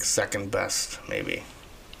Player. I think second best, maybe.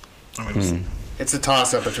 I mean, It's a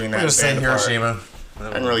toss up between that. I'm and just saying Band Apart. Hiroshima.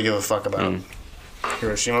 I didn't really give a fuck about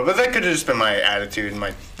Hiroshima, but that could have just been my attitude and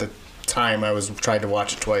the time I was tried to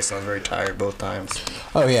watch it twice and I was very tired both times.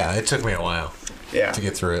 Oh yeah, it took me a while Yeah, to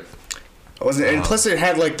get through it. I wasn't, and plus it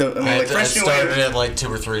had like the. I mean, I like French New started Wave. it like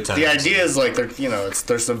 2 or 3 times. The idea is like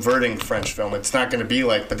they're subverting French film. It's not going to be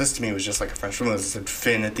like, but this to me was just like a French film. It said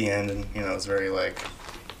Finn at the end, and it was very like,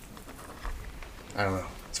 I don't know.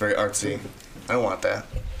 It's very artsy. I don't want that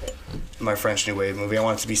in my French New Wave movie. I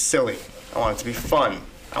want it to be silly. I want it to be fun.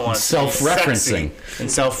 I want it to be Self-referencing. sexy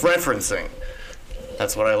and self-referencing.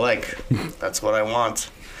 That's what I like. That's what I want.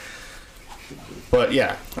 But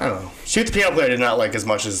yeah, I don't know. Shoot the Piano Player I did not like as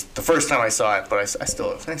much as the first time I saw it, but I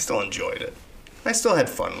still enjoyed it. I still had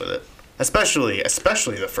fun with it, especially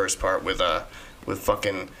the first part with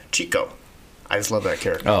fucking Chico. I just love that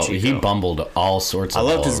character. Oh, Chico. he bumbled all sorts I of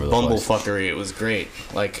loved all his over the bumble place. fuckery. It was great.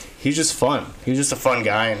 Like he's just fun. He was just a fun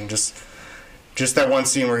guy, and just that one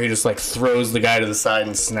scene where he just like throws the guy to the side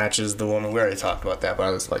and snatches the woman. We already talked about that, but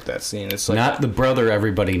I just like that scene. It's like Not the brother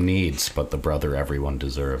everybody needs, but the brother everyone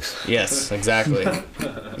deserves. yes, exactly.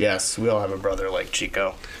 Yes, we all have a brother like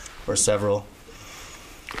Chico, or several.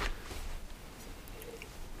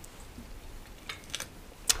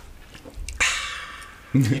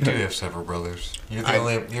 You do have several brothers. You're the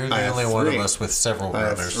only one of us with several I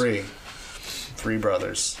have brothers. three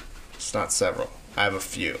brothers. It's not several. I have a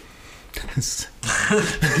few. I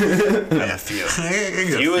have a few.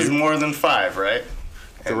 Few is more than 5, right?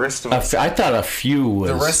 The rest of I thought a few was.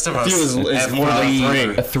 The rest of A few us is more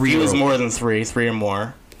than 3. A three Few is or- more than 3. 3 or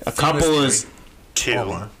more. A couple is 2.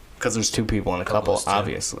 more. Because there's 2 people in a couple, is 2.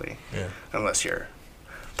 obviously. Yeah. Unless you're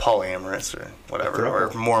polyamorous or whatever,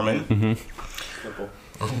 or Mormon.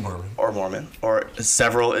 Or Mormon. Or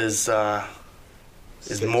several is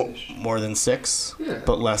more than 6,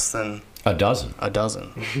 but less than A dozen. a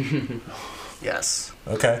dozen. Yes.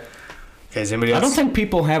 Okay. Okay, is anybody else? I don't think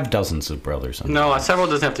people have dozens of brothers. no, several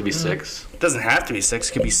doesn't have to be 6. It doesn't have to be 6.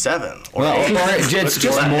 It could be 7. Or Well, 8. or it's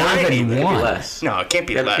just more than It could be one. less. No, it can't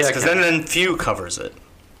be Yeah, less, yeah, it because can. then few covers it.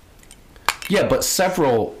 Yeah, but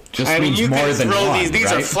several just I mean, means you more can than throw one. these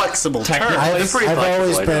right? are flexible Technically, terms. pretty I've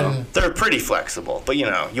always flexible, I know. been. They're pretty flexible, but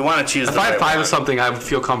you want to choose If the I had right 5 one. or something, I would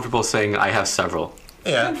feel comfortable saying I have several.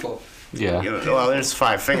 Yeah. Yeah. Well, there's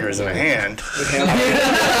 5 fingers in a hand.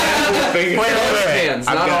 Hands,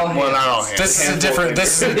 not all hands. Well, not all hands. This is a different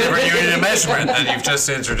unit of measurement that you've just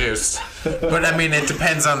introduced. But I mean, it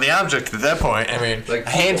depends on the object at that point. I mean, Like a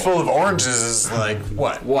handful of oranges is like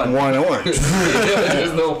what? One. One orange.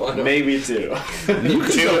 There's no one. Maybe 2. 2, 3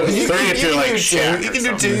 if you're like Shaq You or can do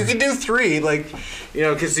something. 2. You can do 3. Like,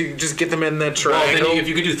 because you just get them in that Well, triangle. then if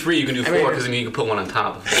you could do 3, you can do 4 because then you can put one on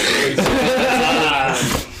top.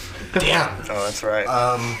 Damn. Oh, that's right.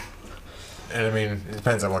 And I mean, it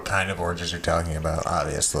depends on what kind of oranges you're talking about,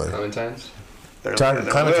 obviously. Clementines? They're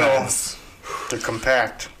Clementines. little, they're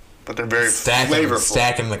compact, but they're very Stacking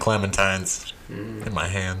flavorful. the clementines in my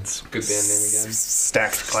hands. Good band name again.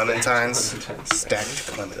 Stacked clementines. Stacked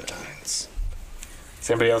clementines. Does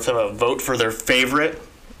anybody else have a vote for their favorite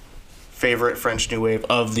French New Wave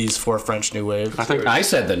of these 4 French New Waves? I think I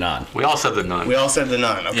said the Nun. we all said The Nun. We all said the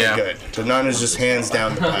Nun. Okay, Yeah. good. The Nun is just hands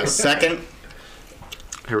down the best. Second,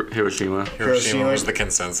 Hiroshima. Hiroshima was the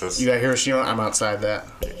consensus. you got Hiroshima. I'm outside that.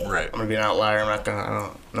 Right. I'm gonna be an outlier. I'm not gonna. I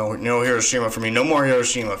don't. No Hiroshima for me. No more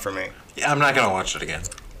Hiroshima for me. Yeah, I'm not gonna watch it again.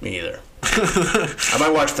 Me either. I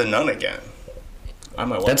might watch the Nun again. I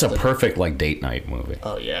might watch. That's a the- perfect like date night movie.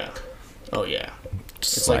 Oh yeah. Oh yeah.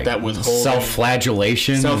 It's It's like that withholding.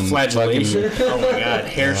 self-flagellation. and Self-flagellation. fucking- Oh my god,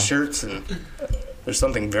 hair shirts and there's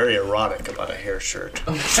something very erotic about a hair shirt.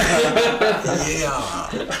 Yeah.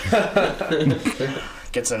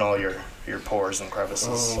 Gets in all your pores and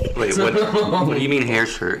crevices. Wait, what do you mean hair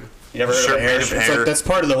shirt? You never heard Shirt of a hair made of shirt? It's hair. like that's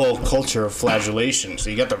part of the whole culture of flagellation. So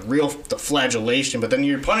you got the flagellation, but then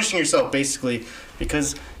you're punishing yourself basically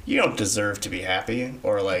because you don't deserve to be happy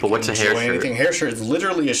or like But what's a hair enjoy shirt? anything. Hair shirt is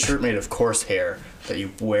literally a shirt made of coarse hair that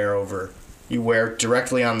you wear over you wear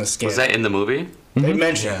directly on the skin. Was that in the movie? They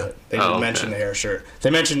mentioned it. They did mention the hair shirt. They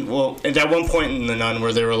mentioned, well, at one point in The Nun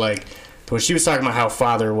where they were like, when she was talking about how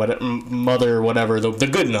mother, whatever, the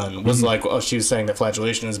good nun was like, oh, she was saying that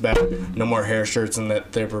flagellation is back, no more hair shirts, and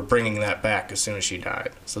that they were bringing that back as soon as she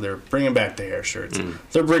died. So they're bringing back the hair shirts.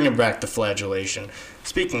 They're bringing back the flagellation.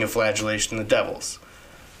 Speaking of flagellation, the devils.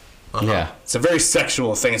 Yeah. It's a very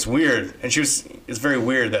sexual thing. It's weird. And it's very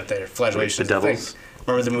weird that their flagellation The is a thing. Devils?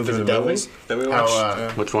 Remember the movie The Devils? that we watched?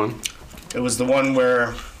 How, Which one? it was the one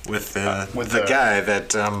where... with the guy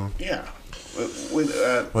that Yeah.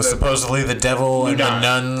 was supposedly the devil and the Loudun.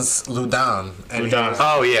 nuns, Loudun. And Loudun.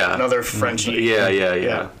 Oh, yeah. Another French. Yeah.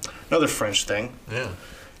 Another French thing. Yeah.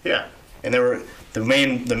 Yeah. And there were the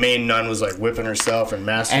main nun was like whipping herself and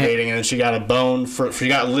masturbating, and then she got a bone she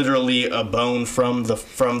got literally a bone from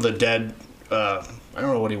the dead. I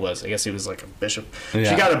don't know what he was. I guess he was like a bishop. Yeah.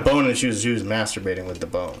 She got a bone and she was masturbating with the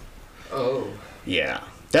bone. Oh. Yeah.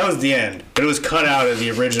 That was the end, but it was cut out of the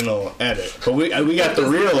original edit. But we got the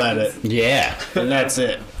real edit. Yeah. And that's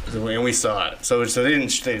it. And we saw it. So they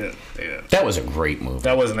didn't. That was a great movie.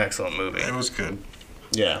 That was an excellent movie. It was good.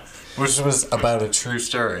 Yeah. Which was about a true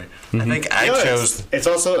story. I think I You know, chose. It's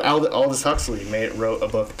also Aldous Huxley wrote a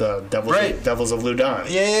book, The Devils of Loudun.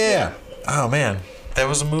 Yeah. Oh man, that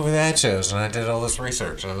was a movie that I chose, and I did all this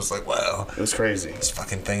research, and I was like, wow, It was crazy. this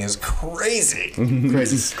fucking thing is crazy.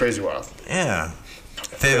 Crazy wild. Yeah.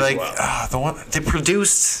 They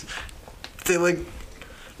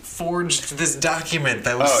forged this document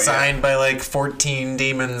that was signed by like 14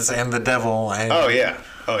 demons and the devil. And, Oh yeah.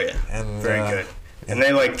 And, Very good. And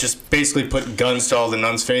they like just basically put guns to all the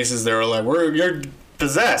nuns' faces. They were like, "You're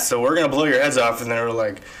possessed, so we're gonna blow your heads off." And they were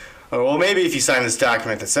like, "Oh, well, maybe if you sign this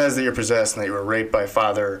document that says that you're possessed and that you were raped by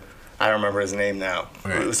Father, I don't remember his name now.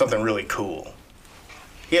 Right. It was something really cool.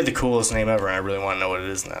 He had the coolest name ever, and I really want to know what it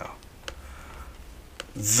is now.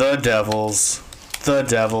 The Devils.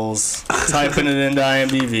 Typing it into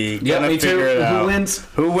IMDb. Yeah, Gonna me too. figure it out. Who wins?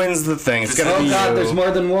 Who wins the thing? It's gonna be you. there's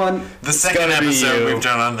more than one. The second gonna be episode you. we've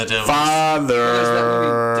done on the devil. Father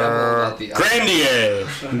Grandier.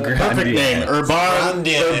 Perfect name.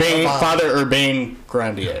 Father Urbain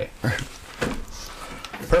Grandier.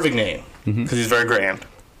 Perfect name. Because he's very grand.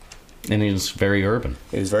 And he's very urban.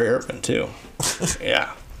 He's very urban, too.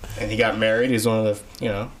 Yeah. And he got married. He's one of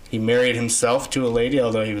the, he married himself to a lady,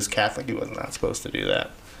 although he was Catholic. He was not supposed to do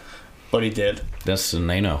that. But he did. That's a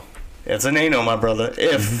nano. It's a nano, my brother.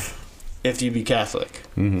 If you be Catholic.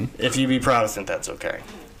 If you be Protestant, that's okay.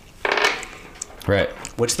 Right.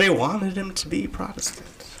 Which they wanted him to be Protestant.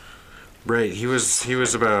 Right. He was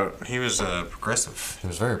progressive. He was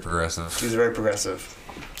very progressive. He was very progressive.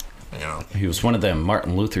 He was one of them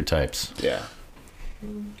Martin Luther types. Yeah.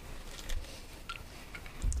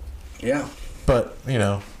 Yeah. But,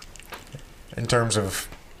 in terms of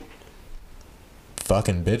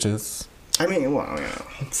fucking bitches. I mean, well,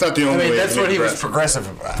 it's not the only way. That's to what be he was progressive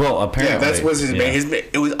about. Well, apparently. Yeah, that was his main.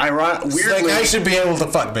 It was ironic. Weirdly, Like, I should be able to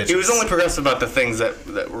fuck bitches. he was only progressive about the things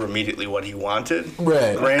that were immediately what he wanted.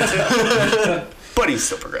 Right. Granted. But he's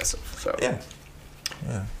still progressive. So. Yeah.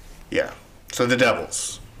 Yeah. So the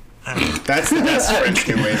Devils. That's the best French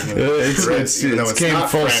New Wave movie. It's came not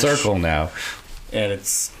full French, circle now. and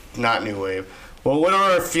it's not New Wave. Well, what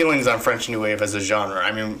are our feelings on French New Wave as a genre?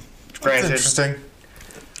 I mean, granted, It's interesting.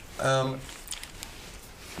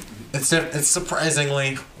 It's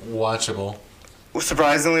surprisingly watchable.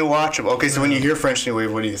 surprisingly watchable. Okay, so when you hear French New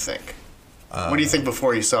Wave, what do you think? What do you think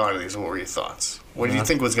before you saw any of these? What were your thoughts? What do you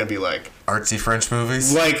think was going to be like? Artsy French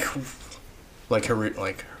movies? Like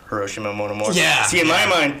Hiroshima Mon Amour. Yeah. See, in my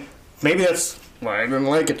mind, maybe that's why I didn't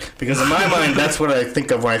like it. Because in my mind, that's what I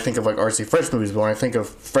think of when I think of like artsy French movies. But when I think of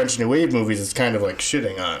French New Wave movies, it's kind of like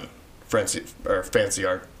shitting on fancy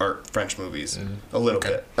art French movies a little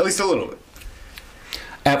bit, at least a little bit.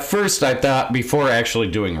 At first, I thought, before actually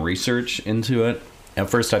doing research into it, at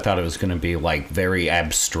first I thought it was going to be like very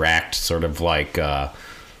abstract, sort of like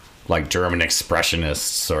German expressionists,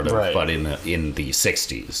 sort of, Right. but in the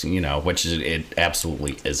 60s, which it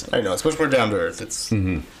absolutely isn't. I know, it's much more down to earth. It's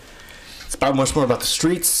about much more about the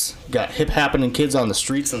streets. You got hip happening kids on the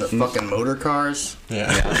streets in the fucking motor cars.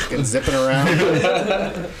 Yeah. Fucking zipping around.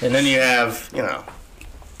 And then you have,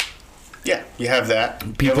 you have that.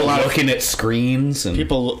 You People have a lot looking at screens and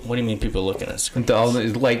people. What do you mean people looking at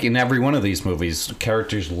screens? like in every one of these movies,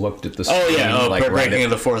 characters looked at the screen. Oh yeah, breaking right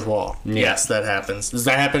of the fourth wall. Yeah. Yes, that happens. Does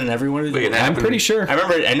that happen in every one of these? movies? I'm pretty sure. I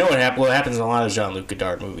remember. I know it happened. Well, it happens in a lot of Jean-Luc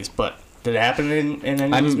Godard movies, but did it happen in any of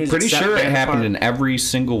these I'm movies? pretty except sure it Band happened Apart? in every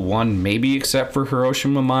single one, maybe except for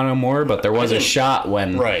Hiroshima Mon Amour, but there was a shot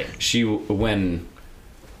when Right. when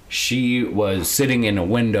she was sitting in a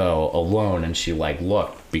window alone, and she like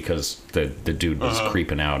looked because the dude was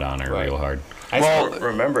creeping out on her real hard. I still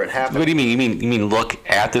remember it happened. What do you mean? You mean look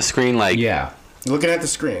at the screen? Like Yeah, Looking at the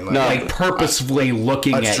screen. No. like purposefully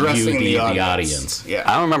looking at you, addressing the audience. Yeah.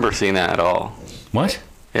 I don't remember seeing that at all. What?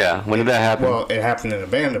 Yeah, when did that happen? Well, it happened in a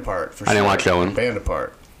band apart. For I didn't watch that one. Band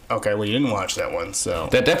apart. Okay, well, you didn't watch that one, so.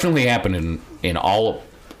 That definitely happened in all.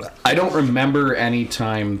 I don't remember any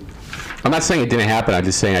time. I'm not saying it didn't happen. I'm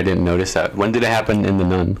just saying I didn't notice that. When did it happen in The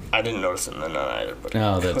Nun? I didn't notice it in the Nun either, but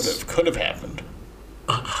No, it that's- could have happened.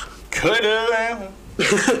 Could have happened.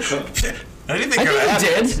 I didn't I think it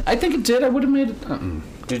did. I think it did. I would have made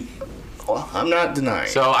it. Did, well, I'm not denying.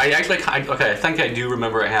 So I actually, I think I do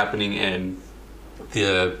remember it happening in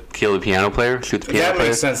the Kill the Piano Player, Shoot the Piano that Player.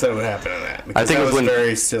 makes sense that it would happen in that. I Because think that it was when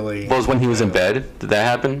very silly. Well, it was when he was in bed. Did that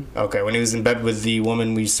happen? Okay, when he was in bed with the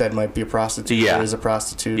woman we said might be a prostitute. Yeah. Or is a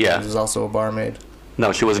prostitute. Yeah. Who was also a barmaid.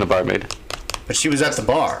 No, she wasn't a barmaid. But she was at the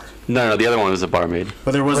bar. No, the other one was a barmaid.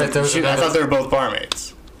 But there wasn't. Right, there was I another- thought they were both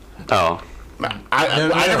barmaids. Oh.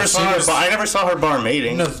 I never saw her. I never saw her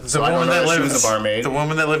barmaiding. No, so I don't know that she was a barmaid. The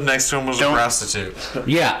woman that lived next to him was a prostitute.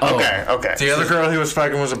 Yeah. Oh. Okay. The other girl he was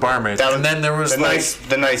fucking was a barmaid. And then there was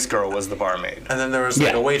the nice girl was the barmaid. And then there was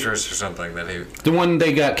like a waitress or something that he. The one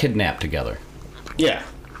they got kidnapped together. Yeah.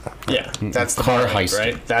 Yeah, that's the Car barmaid, heist.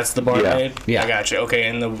 right? That's the barmaid. Yeah. I got you. Okay,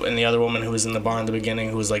 and the other woman who was in the bar in the beginning,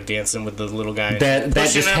 who was like dancing with the little guy. That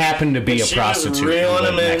pushing just him, happened to be and a she prostitute was who reeling lived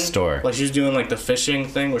him in, next door. Like she was doing like the fishing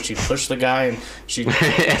thing where she pushed the guy and she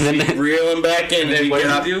then- reel him back in. And then he'd what get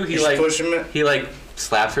did up, he do? He she'd like push him in. he like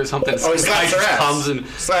slaps her or something. Oh, he The guy slaps her just ass. comes and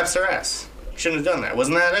Slaps her ass. Shouldn't have done that.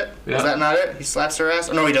 Wasn't that it? Yeah. Was that not it? He slaps her ass?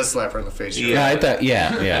 Or no, he does slap her in the face. Yeah, I thought.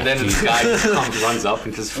 Yeah. and then the guy just comes, runs up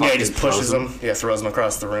and just Yeah, fucking he just pushes throws him. Yeah, throws him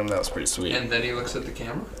across the room. That was pretty sweet. And then he looks at the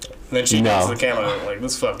camera. And then she No. goes to the camera like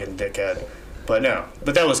this fucking dickhead. But no.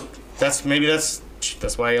 But that's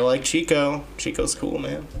why you like Chico. Chico's cool,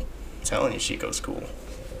 man. I'm telling you, Chico's cool.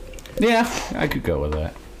 Yeah, I could go with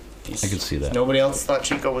that. I could see that. Nobody else thought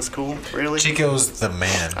Chico was cool, really? Chico's the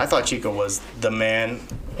man. I thought Chico was the man.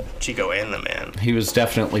 Chico and the man. He was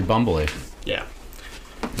definitely bumbly. Yeah.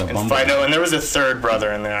 The And bumbly. Fido, and there was a third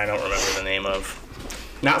brother in there. I don't remember the name of.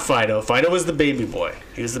 Not Fido. Fido was the baby boy.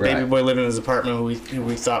 He was the baby Right. boy living in his apartment who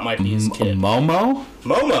we thought might be his kid. Momo?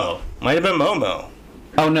 Momo might have been Momo.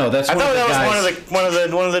 Oh no, that's I one thought of the that guys. was one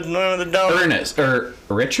of the dumb. Ernest or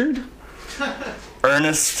Richard?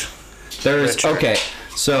 Ernest. There's Richard. okay.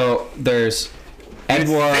 So there's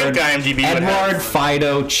Edward, think IMDb would Edward, have-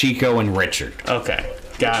 Fido, Chico, and Richard. Okay,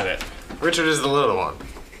 got it. Richard is the little one,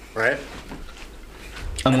 right?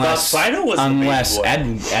 Unless Fido was the unless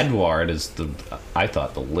baby boy. Edward is I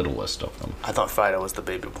thought the littlest of them. I thought Fido was the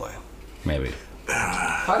baby boy. Maybe.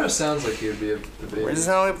 Fido sounds like he would be the baby. Does it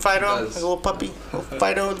sound like Fido? It Like a does. little puppy? Little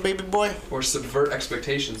Fido, the baby boy? Or subvert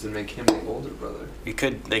expectations and make him the older brother.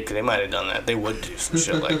 They might have done that. They would do some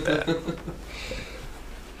shit like that.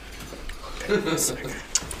 Okay, one second.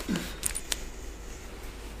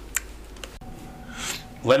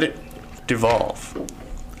 Let it devolve.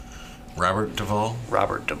 Robert Duvall.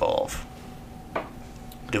 Robert Devolve.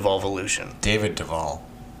 Devolvolution. David Duvall.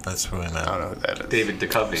 That's who I meant. I don't know who that is. David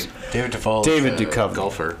Duchovny, David Duvall. David Duchovny.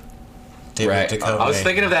 golfer. David Right. Duchovny. I was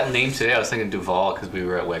thinking of that name today. I was thinking Duval because we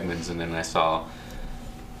were at Wegmans and then I saw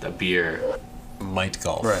the beer Might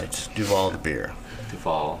Golf. Right. Duval the beer.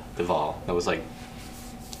 Duval. That was like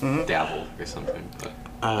Dabble or something.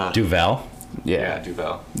 But Duval. yeah,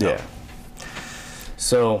 Duval. Yeah.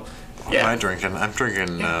 So, What am I drinking? I'm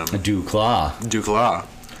drinking Duclaw. Duclaw.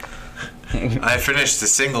 I finished the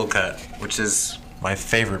single cut, which is my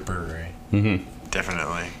favorite brewery. Mm-hmm.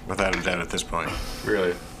 Definitely, without a doubt at this point.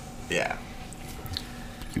 Really? Yeah.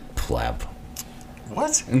 You pleb.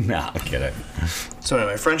 What? Nah, get it. so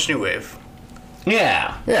anyway, French New Wave.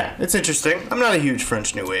 Yeah. Yeah, it's interesting. I'm not a huge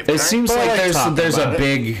French New Wave guy. It seems but I like talking there's a about it.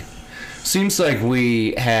 big. Seems like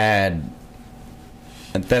we had.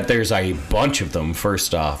 That there's a bunch of them.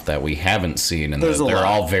 First off, that we haven't seen, and There's a they're lot.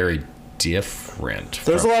 all very different.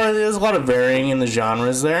 There's a lot of varying in the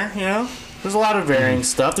genres there, you know? There's a lot of varying Mm-hmm.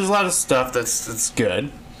 stuff. There's a lot of stuff that's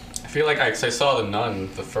good. I feel like I saw The Nun.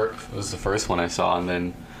 Was the first one I saw, and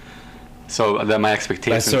then so then my That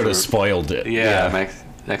expectations. sort were, of spoiled it. Yeah, my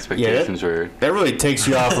expectations were. That really takes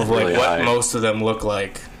you off of like Really what high. most of them look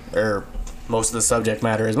like, or most of the subject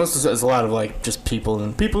matter is. Most of it's a lot of like just people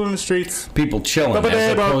in the streets. People chilling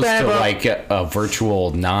as opposed to like a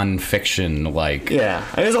virtual non-fiction like. Yeah,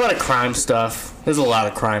 and there's a lot of crime stuff. There's a lot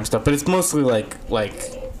of crime stuff, but it's mostly like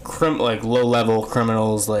low level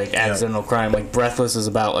criminals, like accidental crime. Like Breathless is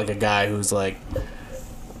about like a guy who's like,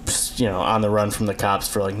 on the run from the cops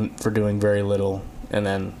for doing very little, and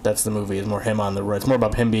then that's the movie. It's more him on the run. It's more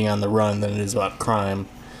about him being on the run than it is about crime,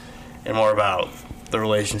 and more about the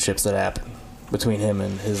relationships that happen between him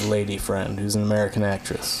and his lady friend, who's an American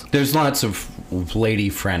actress. There's lots of lady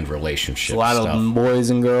friend relationships. A lot of boys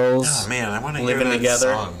and girls. Oh man, I want to hear living that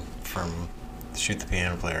together. song from Shoot the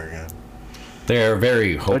Piano Player again. They are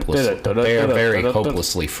very hopeless. They are very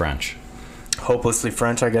hopelessly French. Hopelessly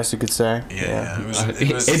French, I guess you could say. Yeah.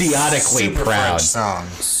 It was idiotically super proud. French song.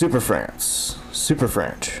 Super French. Super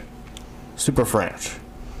French. Super French.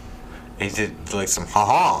 He did like some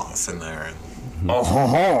ha-has in there. And Oh,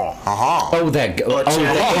 ha-ha. Oh, that in the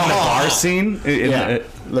bar scene. The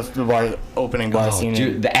bar opening bar scene.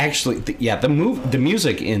 Dude, the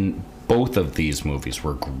music in both of these movies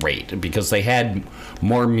were great because they had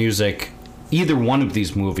more music. Either one of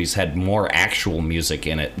these movies had more actual music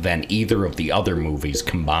in it than either of the other movies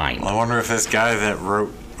combined. I wonder if this guy that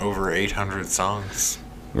wrote over 800 songs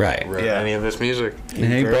wrote any of this music.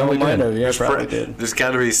 He probably did. Yeah, probably did. There's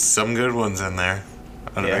got to be some good ones in there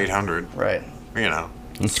out of 800. Right. You know.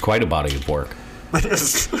 It's quite a body of work.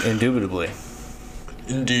 Indubitably.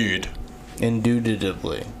 Indeed.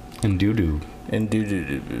 Indubitably. Indubitably.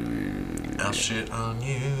 Indubitably. I'll shit on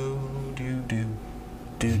you. Do.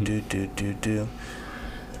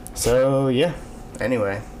 So, yeah.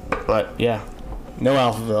 Anyway. But, yeah. No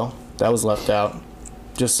Alphaville. That was left out.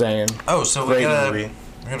 Just saying. Oh, so Great we gotta movie.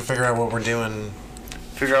 figure out what we're doing.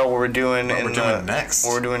 Figure out what we're doing. What we're doing next.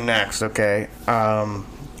 What we're doing next, okay.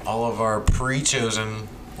 All of our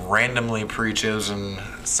randomly pre-chosen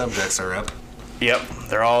subjects are up. Yep,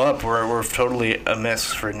 they're all up. We're totally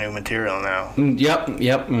amiss for new material now.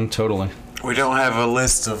 Yep, totally. We don't have a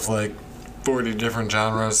list of like 40 different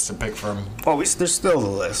genres to pick from. Well, there's still the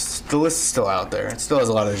list. The list is still out there. It still has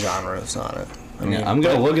a lot of genres on it. I mean, I'm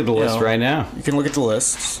going to look at the list right now. You can look at the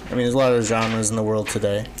lists. I mean, there's a lot of genres in the world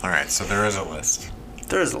today. All right, so there is a list.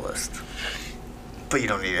 There is a list. But you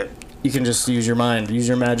don't need it. You can just use your mind. Use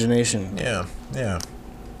your imagination. Yeah. Yeah.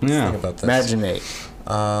 Think about this. Imaginate.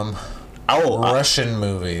 Russian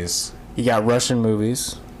movies. You got Russian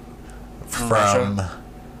movies. From Russia.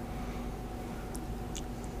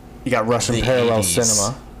 You got Russian the parallel 80s.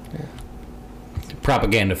 cinema.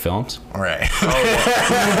 Propaganda films. Right.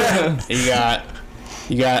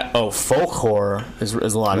 You got folk horror is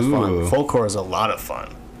a lot of fun. Ooh. Folk horror is a lot of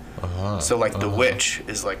fun. So like The Witch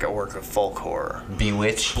is like a work of folk horror.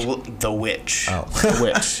 Bewitched. The Witch. Oh. The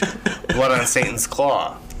Witch. Blood on Satan's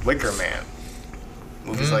Claw. Wicker Man.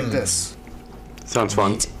 Movies like this. Sounds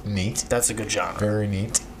fun. Neat. That's a good genre. Very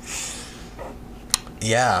neat.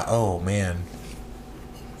 Yeah. Oh man.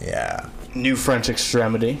 Yeah. New French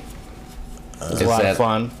Extremity. It's a Is lot that- of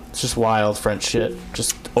fun. It's just wild French shit.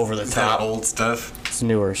 Just over the Is that top. old stuff? It's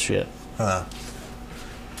newer shit. Huh.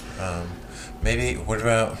 Maybe. What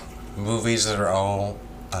about movies that are all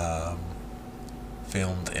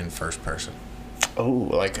filmed in first person? Oh,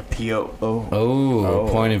 like a PO.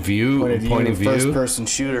 Point of view. First person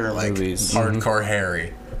shooter Like movies. Hardcore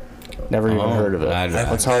Harry. Never even heard of it. That's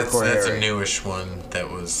What's Hardcore That's a Harry? newish one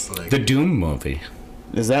that was like. the Doom movie.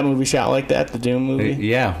 Is that movie shot like that? The Doom movie?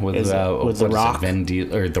 Yeah, with Is it The The Rock? Vin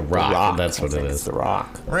Diesel, or The Rock. That's what it It's is. The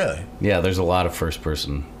Rock. Really? Yeah, there's a lot of first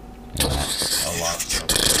person. In that. A lot.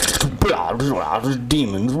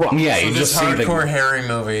 Demons rock. Yeah, So you this just see hardcore the. Harry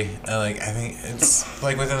movie, I think it's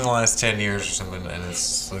like within the last 10 years or something, and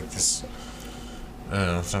it's like this. I don't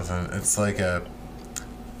know, something. It's like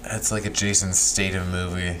a Jason Statham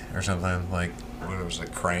movie or something. Like what was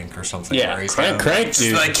it, Crank or something? Yeah, where he's Crank, just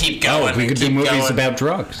dude. like keep going. Oh, we and could do keep movies going. about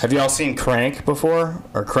drugs. Have y'all seen Crank before?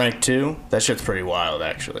 Or Crank 2? That shit's pretty wild,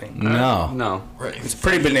 actually. No. No. Right. It's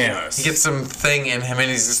pretty bananas. He gets some thing in him, and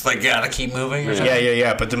he's just like gotta keep moving. Or something.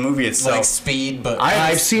 Yeah. But the movie It's itself. like Speed, but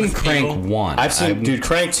I've seen with Crank people. 1. I've seen, dude,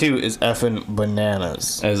 Crank 2 is effing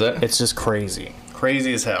bananas. Is it? It's just crazy.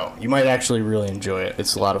 Crazy as hell. You might actually really enjoy it.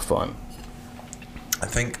 It's a lot of fun. I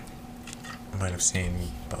think I might have seen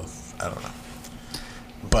both. I don't know.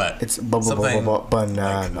 But It's something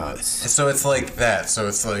bananas. So it's like that. So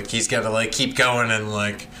it's like he's got to like keep going and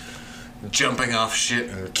like jumping off shit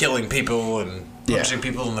and killing people and punching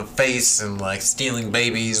people in the face and like stealing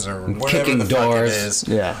babies or whatever Kicking the fuck doors. it is.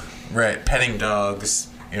 Yeah. Right, petting dogs.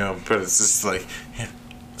 You know, but it's just like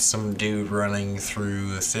some dude running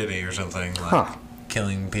through a city or something, like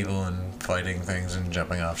killing people and fighting things and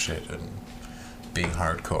jumping off shit and being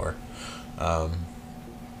hardcore.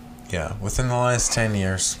 Yeah, within the last 10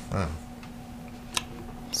 years.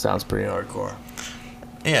 Sounds pretty hardcore.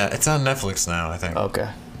 Yeah, it's on Netflix now, I think. Okay.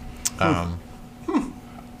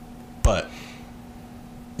 But,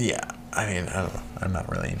 yeah, I mean, I don't know. I'm not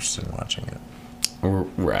really interested in watching it.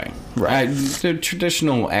 Right. The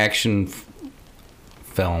traditional action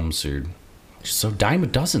films are just so dime a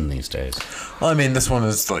dozen these days. Well, I mean, this one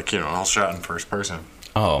is like, all shot in first person.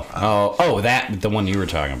 That the one you were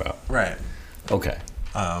talking about. Right. Okay.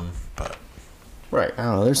 But Right. I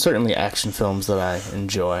don't know. There's certainly action films that I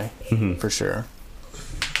enjoy, for sure.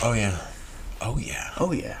 oh yeah, oh yeah.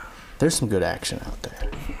 Oh, yeah. There's some good action out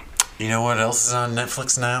there. You know what else is on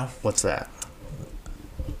Netflix now? What's that?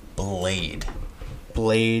 Blade.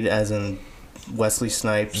 Blade, as in Wesley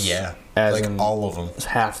Snipes. Yeah. As Like in all of them.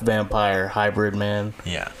 half vampire, hybrid man.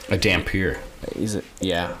 Yeah. A Dampier. Is it?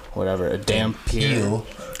 Yeah, whatever. A Dampier.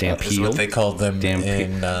 Is what they called them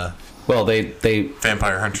in Well, they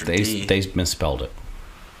Vampire Hunter D. they misspelled it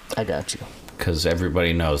I got you. because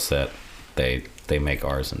everybody knows that they make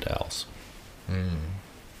R's and L's.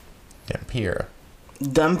 Dampier.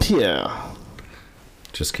 Dampier.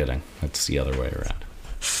 Just kidding. It's the other way around.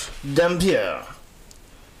 Dampier.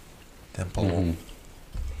 Temple.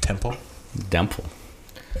 Temple. Dimple.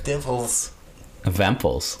 Dimples.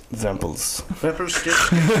 Vamples. Vamples.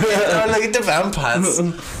 Oh, look at the vampires.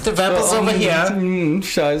 The vampires over here.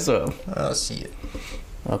 Scheiße. Oh, shit.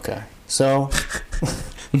 Okay. So.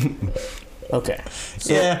 Okay.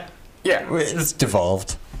 So, Yeah. Yeah. It's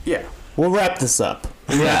devolved. Yeah. We'll wrap this up.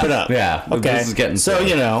 We'll wrap it up. Yeah. Okay. This is getting so,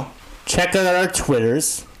 silly. check out our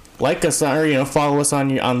Twitters. Like us on, or follow us on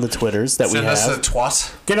the Twitters that Send we have. us a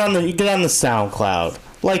twat. Get on the SoundCloud.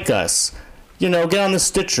 Like us. Get on the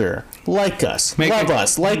Stitcher. Like us. Love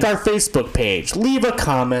us. Like our Facebook page. Leave a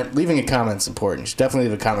comment. Leaving a comment's important. You should definitely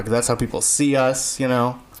leave a comment because that's how people see us.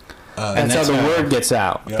 That's how the word gets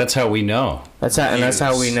out. That's how we know. That's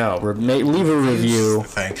how we know. Leave a review.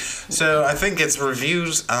 Thing. So I think it's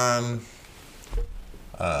reviews on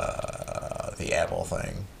the Apple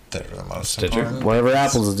thing that are the most important. Whatever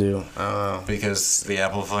Apples do. Because the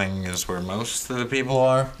Apple thing is where most of the people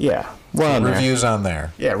are. Yeah. Well, reviews on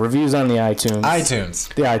there. Yeah, reviews on the iTunes.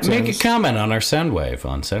 The iTunes. Make a comment on our Soundwave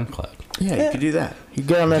on SoundCloud. Yeah, you could do that. You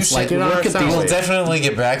get on that. We'll definitely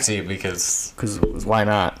get back to you because why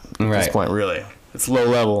not? At this point, really, it's low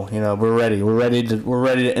level. We're ready. We're ready to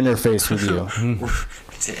interface with you.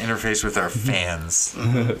 To interface with our fans.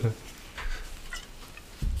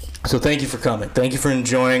 So thank you for coming. Thank you for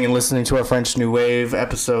enjoying and listening to our French New Wave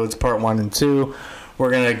episodes, part 1 and 2.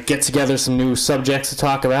 We're going to get together some new subjects to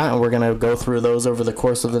talk about, and we're going to go through those over the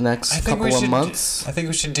course of the next couple of months. I think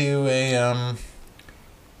we should do a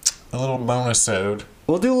little bonus-ode.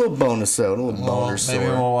 We'll do a little bonus-ode, a little bonus. Maybe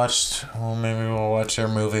we'll watch our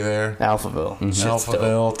movie there. Alphaville.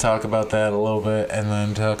 Alphaville, talk about that a little bit, and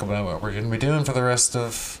then talk about what we're going to be doing for the rest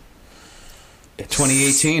of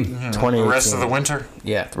 2018. The rest of the winter.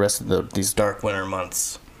 Yeah, the rest of these dark winter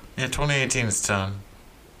months. Yeah, 2018 is done.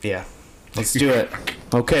 Yeah. Let's do it.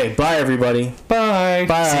 Okay, bye everybody. Bye.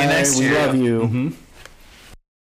 Bye. See you next year. We love you.